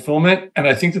double fulfillment. And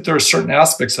I think that there are certain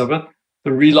aspects of it,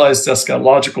 the realized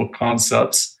eschatological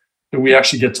concepts, that we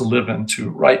actually get to live into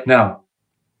right now.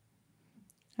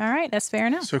 All right, that's fair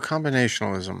enough. So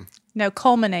combinationalism. No,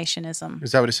 culminationism.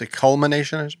 Is that what it says?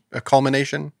 Culmination? A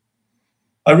culmination?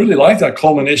 I really like that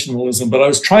culminationalism, but I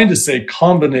was trying to say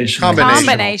combination.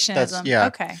 Combinationism. Yeah.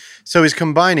 Okay. So he's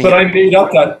combining. But I made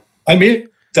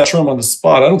that term on the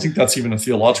spot. I don't think that's even a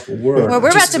theological word. Well, we're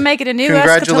about to make it a new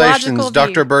congratulations, eschatological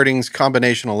Dr. view. Berding's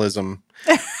combinationalism.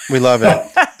 We love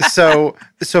it. So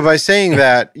by saying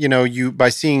that, by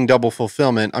seeing double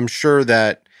fulfillment, I'm sure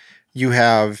that you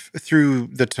have, through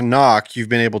the Tanakh, you've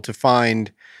been able to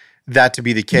find that to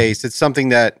be the case. It's something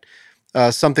that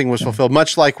something was fulfilled,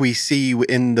 much like we see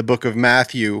in the book of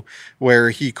Matthew, where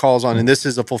he calls on, and this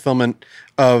is a fulfillment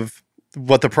of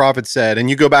what the prophet said. And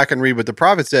you go back and read what the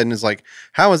prophet said, and it's like,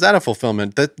 how is that a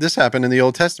fulfillment? That this happened in the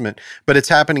Old Testament, but it's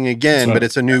happening again, but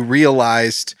it's a new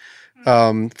realized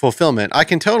fulfillment. I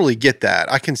can totally get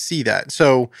that. I can see that.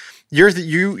 So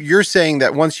you're saying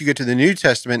that once you get to the New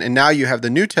Testament, and now you have the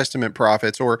New Testament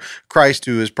prophets, or Christ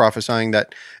who is prophesying,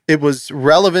 that it was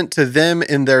relevant to them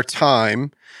in their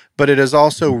time, but it is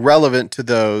also relevant to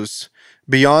those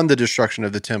beyond the destruction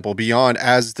of the temple, beyond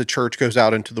as the church goes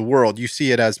out into the world. You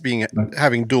see it as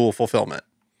having dual fulfillment.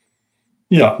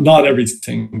 Yeah, not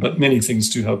everything, but many things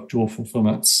do have dual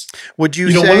fulfillments. Would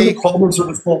you say one of the problems of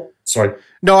this whole... Sorry.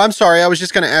 No, I'm sorry. I was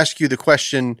just going to ask you the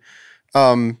question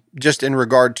just in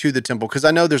regard to the temple, because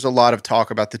I know there's a lot of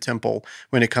talk about the temple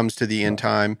when it comes to the end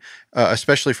time,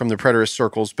 especially from the preterist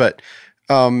circles. But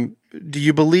do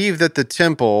you believe that the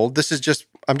temple,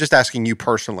 I'm just asking you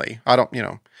personally, I don't,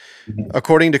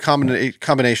 according to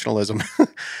combinationalism,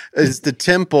 is the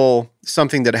temple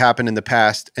something that happened in the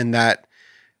past and that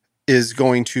is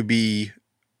going to be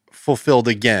fulfilled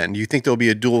again? Do you think there'll be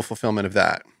a dual fulfillment of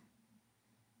that?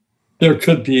 There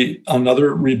could be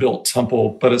another rebuilt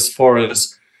temple, but as far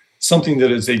as something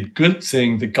that is a good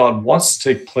thing that God wants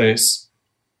to take place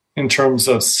in terms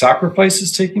of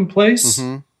sacrifices taking place,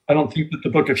 I don't think that the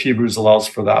book of Hebrews allows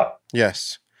for that.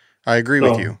 Yes, I agree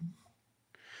with you.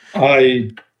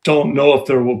 I don't know if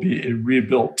there will be a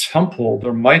rebuilt temple.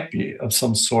 There might be of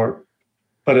some sort,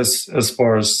 but as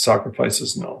far as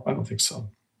sacrifices, no, I don't think so.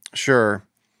 Sure.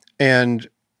 And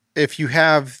if you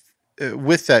have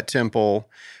with that temple,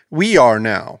 we are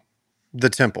now the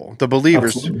temple, the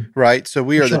believers, absolutely, right? So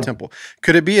we are the temple.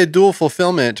 Could it be a dual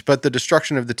fulfillment, but the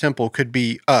destruction of the temple could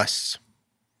be us?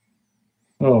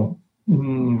 Oh.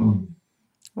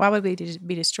 Why would we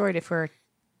be destroyed if we're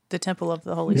the temple of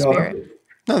the Holy Spirit?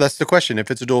 No, that's the question. If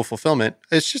it's a dual fulfillment,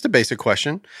 it's just a basic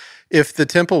question. If the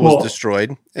temple was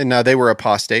destroyed, and now they were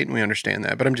apostate, and we understand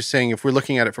that, but I'm just saying if we're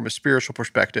looking at it from a spiritual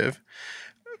perspective,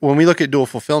 when we look at dual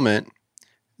fulfillment,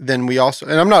 then we also,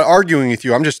 and I'm not arguing with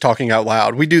you, I'm just talking out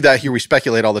loud. We do that here. We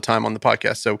speculate all the time on the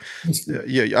podcast. So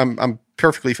yeah, I'm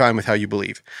perfectly fine with how you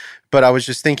believe. But I was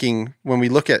just thinking, when we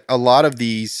look at a lot of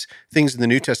these things in the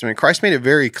New Testament, Christ made it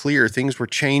very clear things were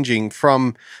changing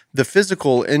from the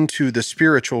physical into the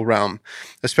spiritual realm,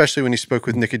 especially when he spoke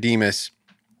with Nicodemus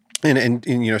and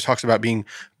talks about being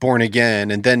born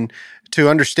again. And then to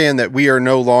understand that we are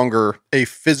no longer a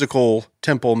physical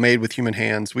temple made with human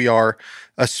hands. We are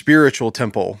a spiritual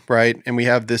temple, right? And we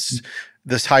have this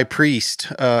high priest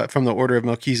from the order of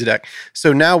Melchizedek.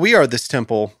 So now we are this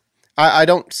temple. I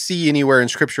don't see anywhere in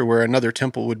Scripture where another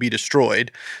temple would be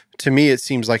destroyed. To me, it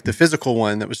seems like the physical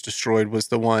one that was destroyed was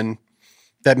the one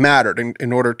that mattered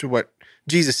in order to what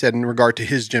Jesus said in regard to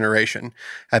his generation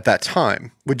at that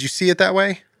time. Would you see it that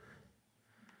way?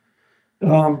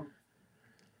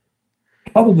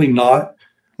 Probably not.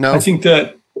 No. I think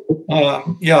that,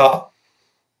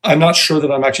 I'm not sure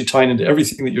that I'm actually tying into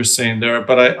everything that you're saying there,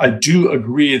 but I do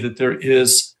agree that there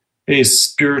is a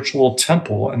spiritual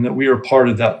temple and that we are part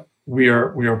of that. We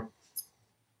are.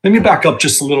 Let me back up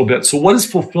just a little bit. So what does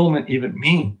fulfillment even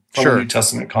mean from a New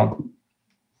Testament context?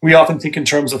 We often think in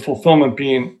terms of fulfillment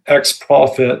being ex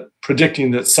prophet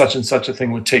predicting that such and such a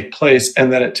thing would take place,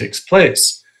 and then it takes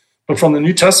place. But from the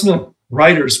New Testament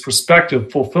writer's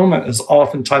perspective, fulfillment is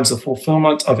oftentimes a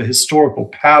fulfillment of a historical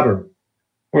pattern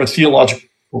or a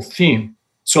theological theme.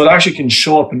 So it actually can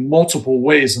show up in multiple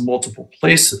ways in multiple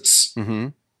places.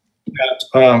 And,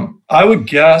 I would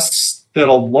guess that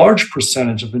a large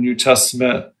percentage of the New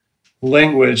Testament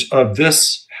language of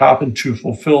this happened to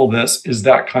fulfill this is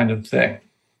that kind of thing.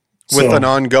 With an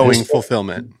ongoing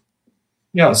fulfillment.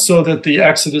 Yeah, so that the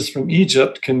Exodus from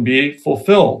Egypt can be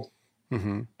fulfilled.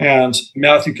 And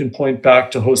Matthew can point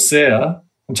back to Hosea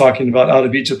and talking about out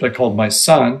of Egypt I called my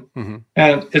son.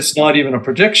 And it's not even a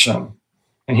prediction.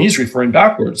 And he's referring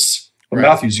backwards. but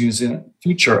Matthew's using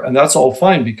future. And that's all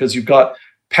fine because you've got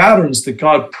patterns that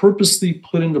God purposely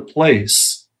put into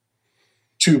place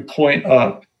to point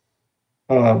up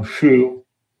who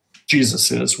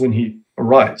Jesus is when he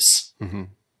arrives. Mm-hmm.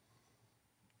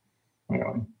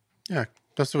 Anyway. Yeah,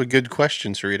 those were good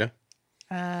questions, Rita.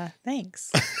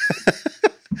 Thanks.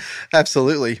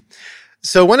 Absolutely.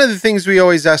 So one of the things we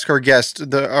always ask our guest,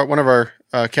 one of our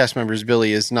cast members,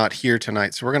 Billy, is not here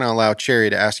tonight. So we're going to allow Cherry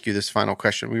to ask you this final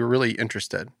question. We were really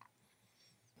interested.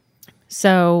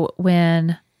 So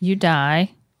when you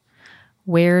die,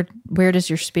 where does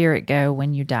your spirit go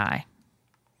when you die?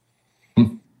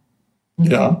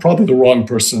 Yeah, I'm probably the wrong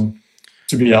person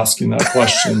to be asking that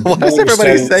question. Why does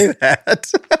everybody say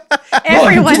that?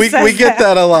 Everyone says we get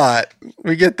that a lot.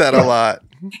 We get that a lot.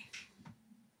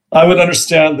 I would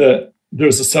understand that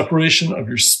there's a separation of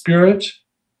your spirit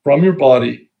from your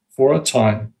body for a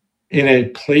time in a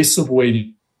place of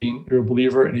waiting. You're a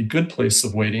believer in a good place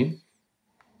of waiting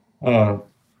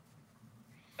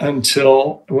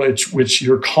until which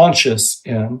you're conscious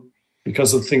in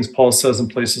because of things Paul says in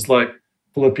places like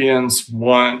Philippians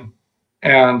 1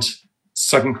 and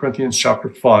 2 Corinthians chapter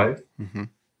 5. Mm-hmm.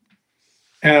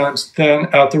 And then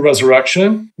at the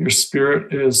resurrection, your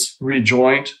spirit is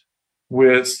rejoined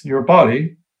with your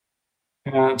body.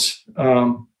 And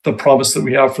the promise that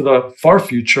we have for the far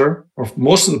future, or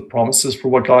most of the promises for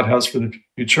what God has for the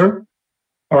future,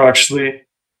 are actually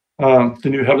the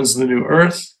new heavens and the new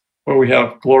earth, where we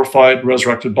have glorified,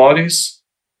 resurrected bodies,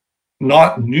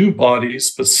 not new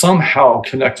bodies, but somehow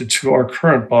connected to our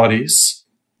current bodies,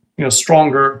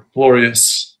 stronger,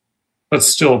 glorious, but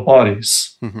still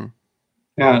bodies. Mm-hmm.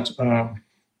 And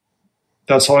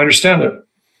that's how I understand it.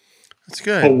 That's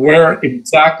good. But where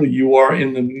exactly you are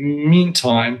in the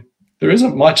meantime, there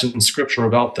isn't much in Scripture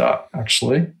about that,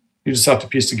 actually. You just have to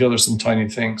piece together some tiny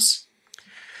things.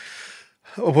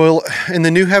 Well, in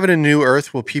the new heaven and new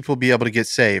earth, will people be able to get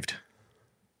saved?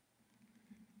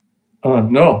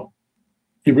 No.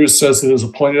 Hebrews says it is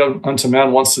appointed unto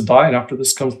man once to die, and after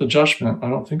this comes the judgment. I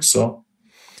don't think so.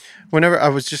 Whenever I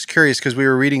was just curious because we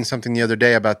were reading something the other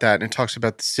day about that, and it talks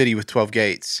about the city with 12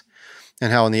 gates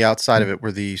and how on the outside of it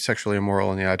were the sexually immoral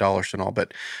and the idolaters and all,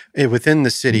 but within the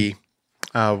city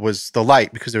was the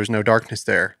light because there was no darkness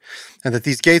there, and that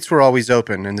these gates were always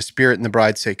open, and the Spirit and the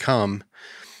bride say, "Come."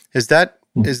 Is that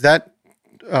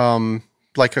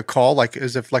like a call, like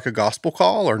is it like a gospel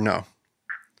call or no?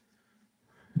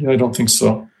 Yeah, I don't think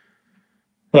so.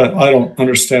 But I don't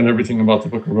understand everything about the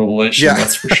book of Revelation,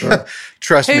 that's for sure.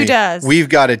 Trust me. Who does? We've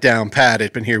got it down pat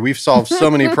up in here. We've solved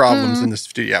so many problems in this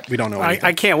studio. Yeah, we don't know anything.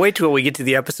 I can't wait till we get to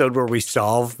the episode where we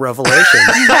solve Revelation.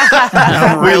 We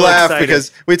laugh excited.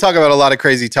 because we talk about a lot of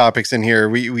crazy topics in here.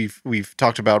 We've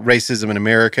talked about racism in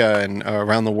America and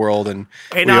around the world, and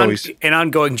an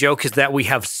ongoing joke is that we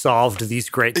have solved these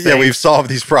great things. Yeah, we've solved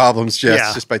these problems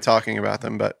just by talking about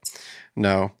them. But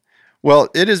no. Well,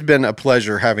 it has been a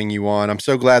pleasure having you on. I'm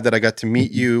so glad that I got to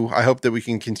meet you. I hope that we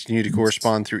can continue to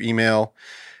correspond through email.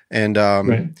 And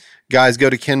guys,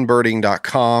 go to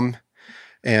kenberding.com.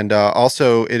 And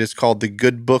also, it is called the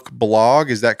Good Book Blog.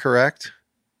 Is that correct?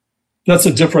 That's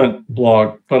a different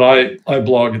blog, but I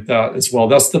blog at that as well.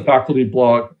 That's the faculty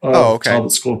blog of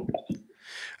Talbot School.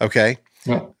 Okay.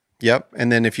 Yeah. Yep.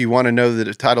 And then if you want to know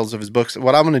the titles of his books,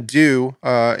 what I'm going to do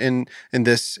in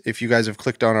this, if you guys have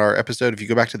clicked on our episode, if you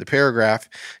go back to the paragraph,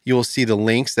 you will see the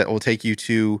links that will take you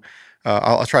to,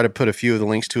 I'll try to put a few of the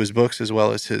links to his books as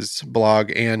well as his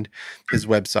blog and his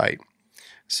website.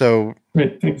 So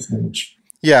great. Thanks so much.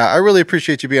 Yeah, I really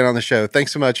appreciate you being on the show.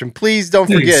 Thanks so much. And please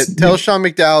don't forget, tell Sean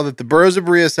McDowell that the Burros of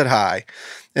Berea said hi.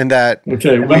 And that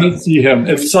when I see him,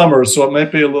 it's summer, so it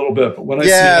might be a little bit, but when I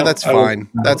see him, that's fine.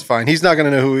 That's fine. He's not going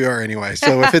to know who we are anyway.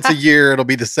 So if it's a year, it'll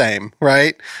be the same,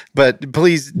 right? But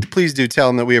please do tell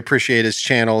him that we appreciate his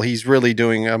channel. He's really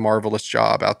doing a marvelous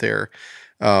job out there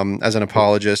as an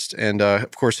apologist. And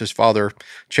of course, his father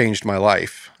changed my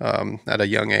life at a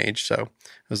young age. So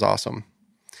it was awesome.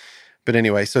 But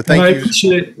anyway, so thank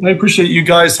you. I appreciate you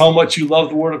guys, how much you love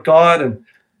the Word of God and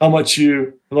how much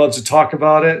you love to talk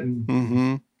about it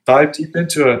and dive deep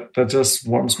into it. That just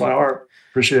warms my heart.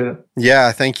 Appreciate it.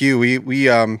 Yeah, thank you. We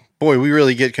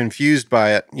really get confused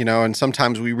by it, and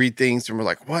sometimes we read things and we're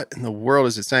like, what in the world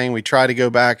is it saying? We try to go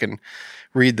back and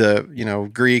read the,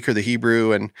 Greek or the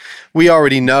Hebrew, and we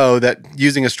already know that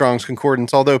using a Strong's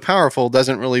Concordance, although powerful,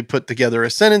 doesn't really put together a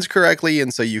sentence correctly,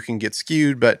 and so you can get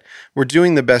skewed, but we're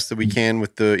doing the best that we can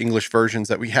with the English versions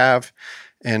that we have.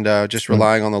 And just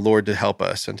relying on the Lord to help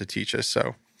us and to teach us.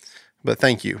 So, but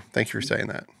thank you. Thank you for saying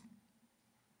that.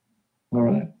 All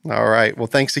right. All right. Well,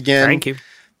 thanks again. Thank you.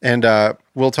 And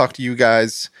we'll talk to you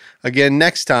guys again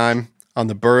next time on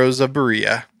the Burros of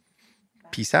Berea.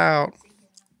 Peace out.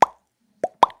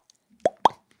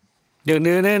 Dun,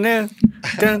 dun, dun, dun,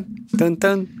 dun, dun,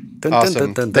 dun, dun, Awesome.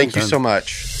 dun, dun, Thank you dun. so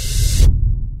much.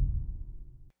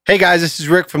 Hey guys, this is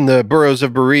Rick from the Burros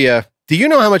of Berea. Do you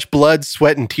know how much blood,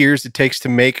 sweat, and tears it takes to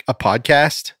make a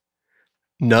podcast?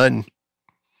 None.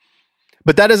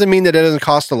 But that doesn't mean that it doesn't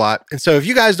cost a lot. And so if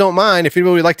you guys don't mind, if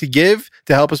anybody would like to give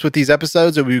to help us with these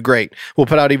episodes, it would be great. We'll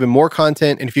put out even more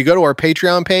content. And if you go to our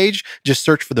Patreon page, just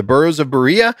search for the Burros of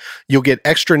Berea, you'll get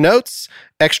extra notes,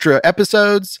 extra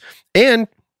episodes, and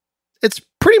it's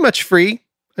pretty much free.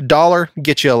 $1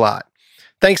 gets you a lot.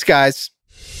 Thanks, guys.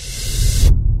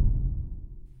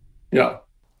 Yeah.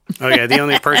 Oh yeah, the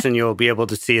only person you'll be able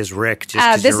to see is Rick. Just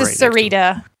 'cause This you're is right next to him.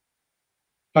 Sarita.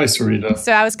 Hi, Sarita.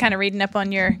 So I was kind of reading up on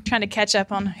trying to catch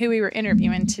up on who we were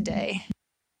interviewing today.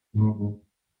 Mhm.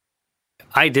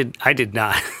 I did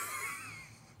not.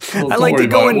 Well, I don't like worry to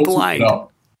go about it. in We'll figure blind. it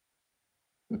out.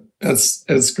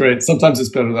 It's great. Sometimes it's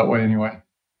better that way anyway.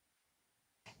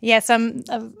 Yes, I'm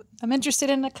interested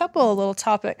in a couple of little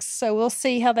topics, so we'll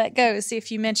see how that goes. See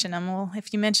if you mention them. Well,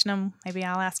 if you mention them, maybe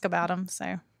I'll ask about them.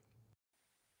 So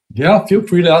Yeah, feel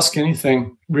free to ask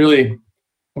anything. Really,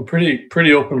 I'm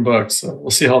pretty open book, so we'll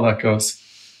see how that goes.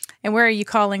 and where are you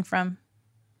calling from?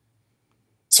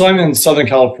 So I'm in Southern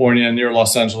California near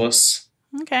Los Angeles,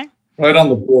 Okay. right on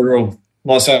the border of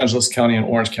Los Angeles County and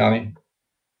Orange County.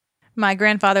 My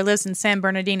grandfather lives in San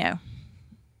Bernardino.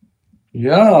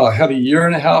 Yeah, I had a year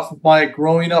and a half of my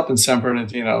growing up in San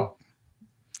Bernardino.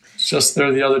 Just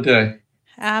there the other day.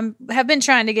 Have been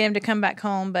trying to get him to come back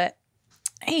home, but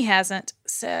he hasn't.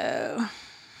 So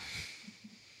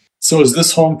So is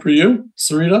this home for you,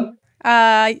 Sarita?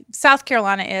 South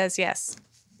Carolina is, yes.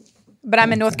 But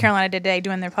I'm in North Carolina today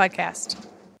doing their podcast.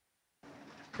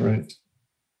 Great.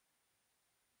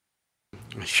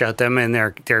 Shut them in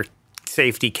their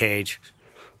safety cage.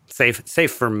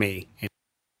 Safe for me.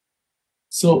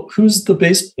 So who's the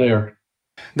bass player?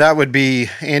 That would be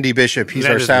Andy Bishop. He's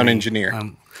That our is sound me. engineer.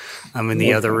 I'm in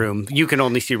the other room. You can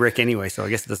only see Rick anyway, so I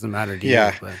guess it doesn't matter to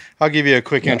Yeah. you. But I'll give you a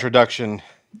quick introduction.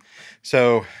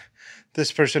 So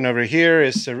this person over here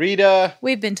is Sarita,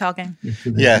 We've been talking.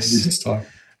 Yes. We just talked.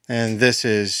 and this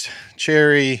is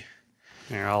Cherry.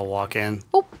 here, I'll walk in.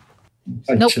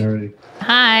 Hi, Nope. Cherry.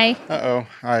 Hi.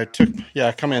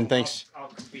 Uh-oh. Come in, thanks.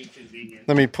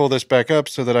 Let me pull this back up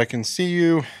so that I can see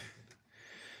you.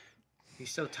 He's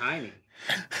so tiny.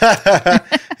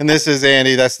 And this is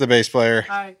Andy. That's the bass player.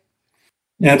 Hi.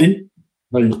 Andy?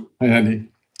 Hi, Andy.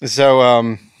 So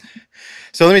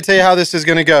let me tell you how this is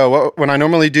going to go. What I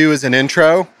normally do is an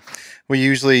intro. We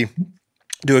usually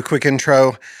do a quick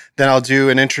intro. Then I'll do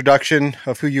an introduction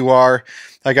of who you are.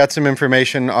 I got some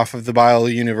information off of the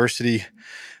Biola University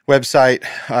website.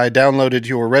 I downloaded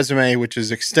your resume, which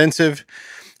is extensive.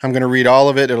 I'm going to read all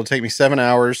of it. It'll take me 7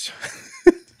 hours.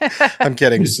 I'm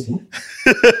kidding.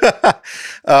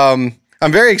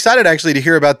 I'm very excited actually to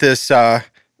hear about this, about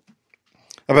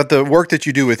the work that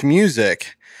you do with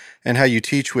music and how you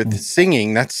teach with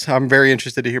singing. I'm very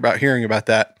interested to hearing about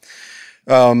that.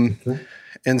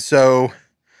 And so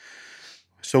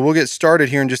we'll get started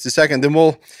here in just a second.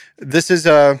 This is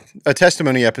a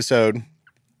testimony episode.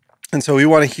 And so we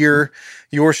want to hear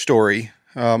your story,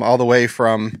 all the way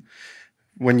from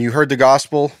when you heard the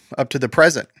gospel up to the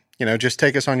present. Just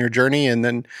take us on your journey. And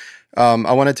then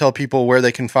I want to tell people where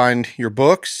they can find your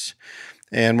books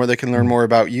and where they can learn more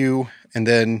about you. And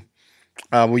then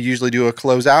we usually do a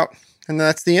closeout, and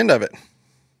that's the end of it.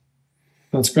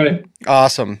 That's great.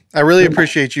 Awesome. I really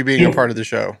appreciate you being a part of the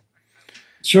show.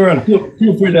 Sure, and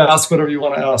feel free to ask whatever you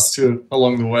want to ask too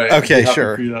along the way. Okay, I'd be happy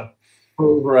sure. for you to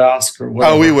probe or ask or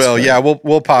whatever. Oh, we will. Yeah,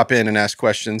 we'll pop in and ask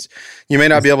questions. You may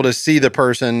not be able to see the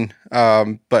person,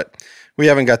 but we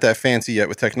haven't got that fancy yet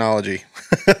with technology.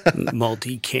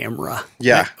 Multi-camera.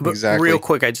 Yeah, But exactly. real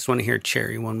quick, I just want to hear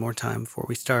Cherry one more time before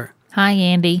we start. Hi,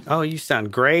 Andy. Oh, you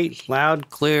sound great. Loud,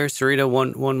 clear. Sarita,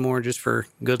 one more just for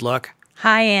good luck.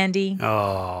 Hi, Andy.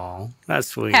 Oh, that's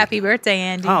sweet. Happy birthday,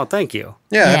 Andy. Oh, thank you.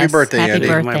 Yeah, happy Yes, birthday, happy Andy.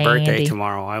 birthday. My birthday Andy.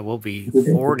 tomorrow. I will be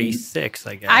 46,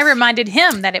 I guess. I reminded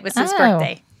him that it was his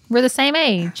birthday. We're the same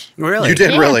age. Really? You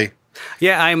did Yeah. really.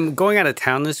 Yeah, I'm going out of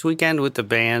town this weekend with the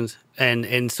band,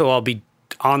 and so I'll be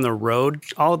on the road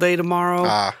all day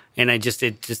tomorrow. And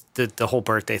the whole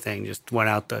birthday thing just went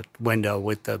out the window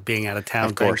with the being out of town.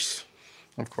 Of course.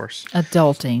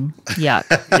 Adulting. Yuck.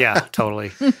 Thing. Yeah,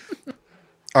 totally.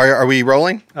 Are we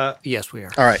rolling? Yes, we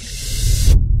are. All right.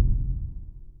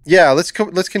 Yeah, let's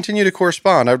continue to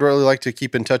correspond. I'd really like to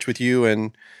keep in touch with you.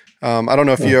 And I don't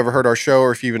know if you ever heard our show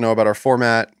or if you even know about our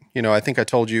format. I think I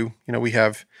told you, we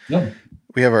have No.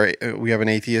 we have an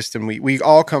atheist, and we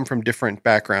all come from different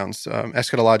backgrounds,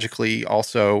 eschatologically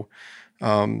also,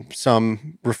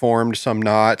 some reformed, some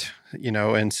not,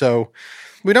 and so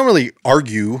we don't really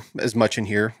argue as much in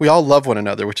here. We all love one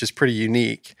another, which is pretty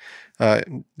unique,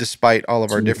 despite all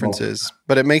of our differences,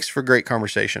 but it makes for great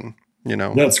conversation,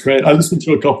 That's great. I listened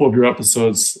to a couple of your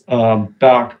episodes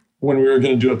back when we were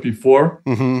going to do it before,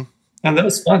 and that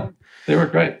was fun. They were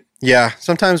great. Yeah,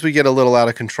 sometimes we get a little out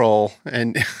of control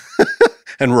and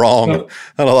and wrong in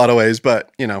a lot of ways,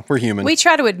 but we're human. We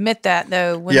try to admit that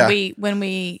though when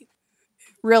we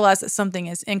realize that something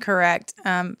is incorrect.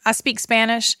 I speak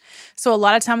Spanish, so a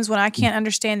lot of times when I can't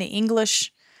understand the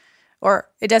English or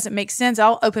it doesn't make sense,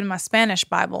 I'll open my Spanish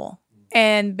Bible,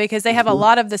 and because they have a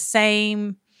lot of the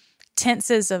same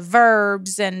tenses of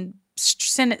verbs and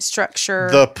sentence structure.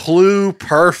 The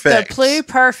pluperfect. The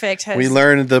pluperfect. We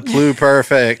learned the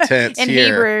pluperfect tense in here.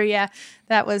 Hebrew. Yeah,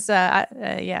 that was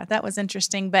that was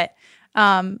interesting. But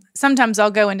sometimes I'll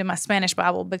go into my Spanish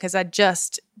Bible because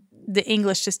the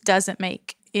English just doesn't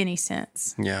make any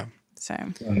sense. Yeah. So.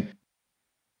 Right.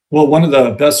 Well, one of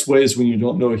the best ways when you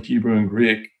don't know Hebrew and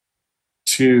Greek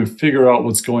to figure out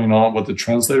what's going on, what the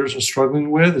translators are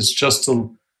struggling with, is just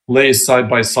to lay side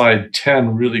by side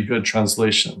 10 really good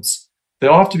translations. They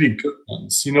all have to be good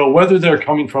ones. Whether they're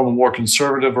coming from a more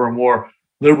conservative or a more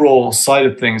liberal side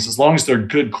of things, as long as they're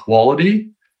good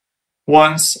quality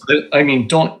ones. I mean,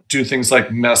 don't do things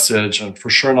like Message, and for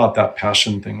sure not that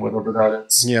Passion thing, whatever that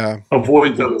is. Yeah.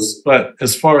 Avoid those. But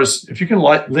as far as if you can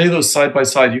lay those side by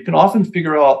side, you can often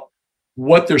figure out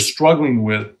what they're struggling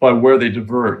with by where they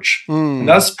diverge. And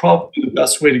that's probably the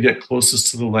best way to get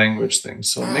closest to the language thing.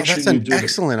 So make sure you do it. That's an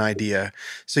excellent idea.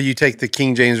 So you take the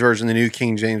King James Version, the New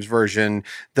King James Version,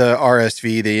 the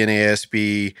RSV, the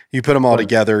NASB, you put them all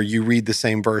together, you read the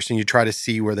same verse, and you try to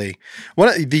see where the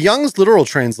Young's literal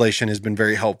translation has been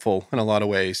very helpful in a lot of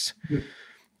ways.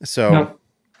 So,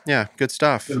 yeah, good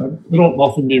stuff. Yeah, it'll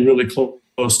often be really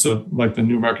close to like the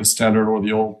New American Standard or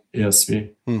the old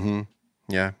ASV. Mm-hmm.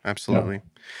 Yeah, absolutely.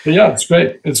 But yeah, it's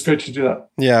great. It's great to do that.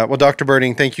 Yeah. Well, Dr.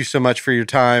 Berding, thank you so much for your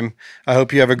time. I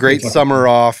hope you have a great summer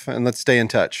off, and let's stay in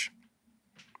touch.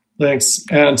 Thanks.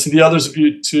 And to the others of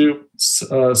you too,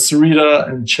 Sarita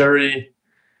and Cherry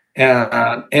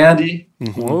and Andy.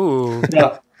 Whoa.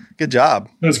 Yeah. Good job.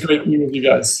 It was great being with you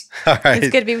guys. All right.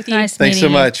 It's good to be with you. Nice Thanks so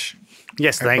meeting you. much.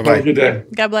 Yes, thank Bye-bye. Have a good day.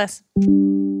 God bless.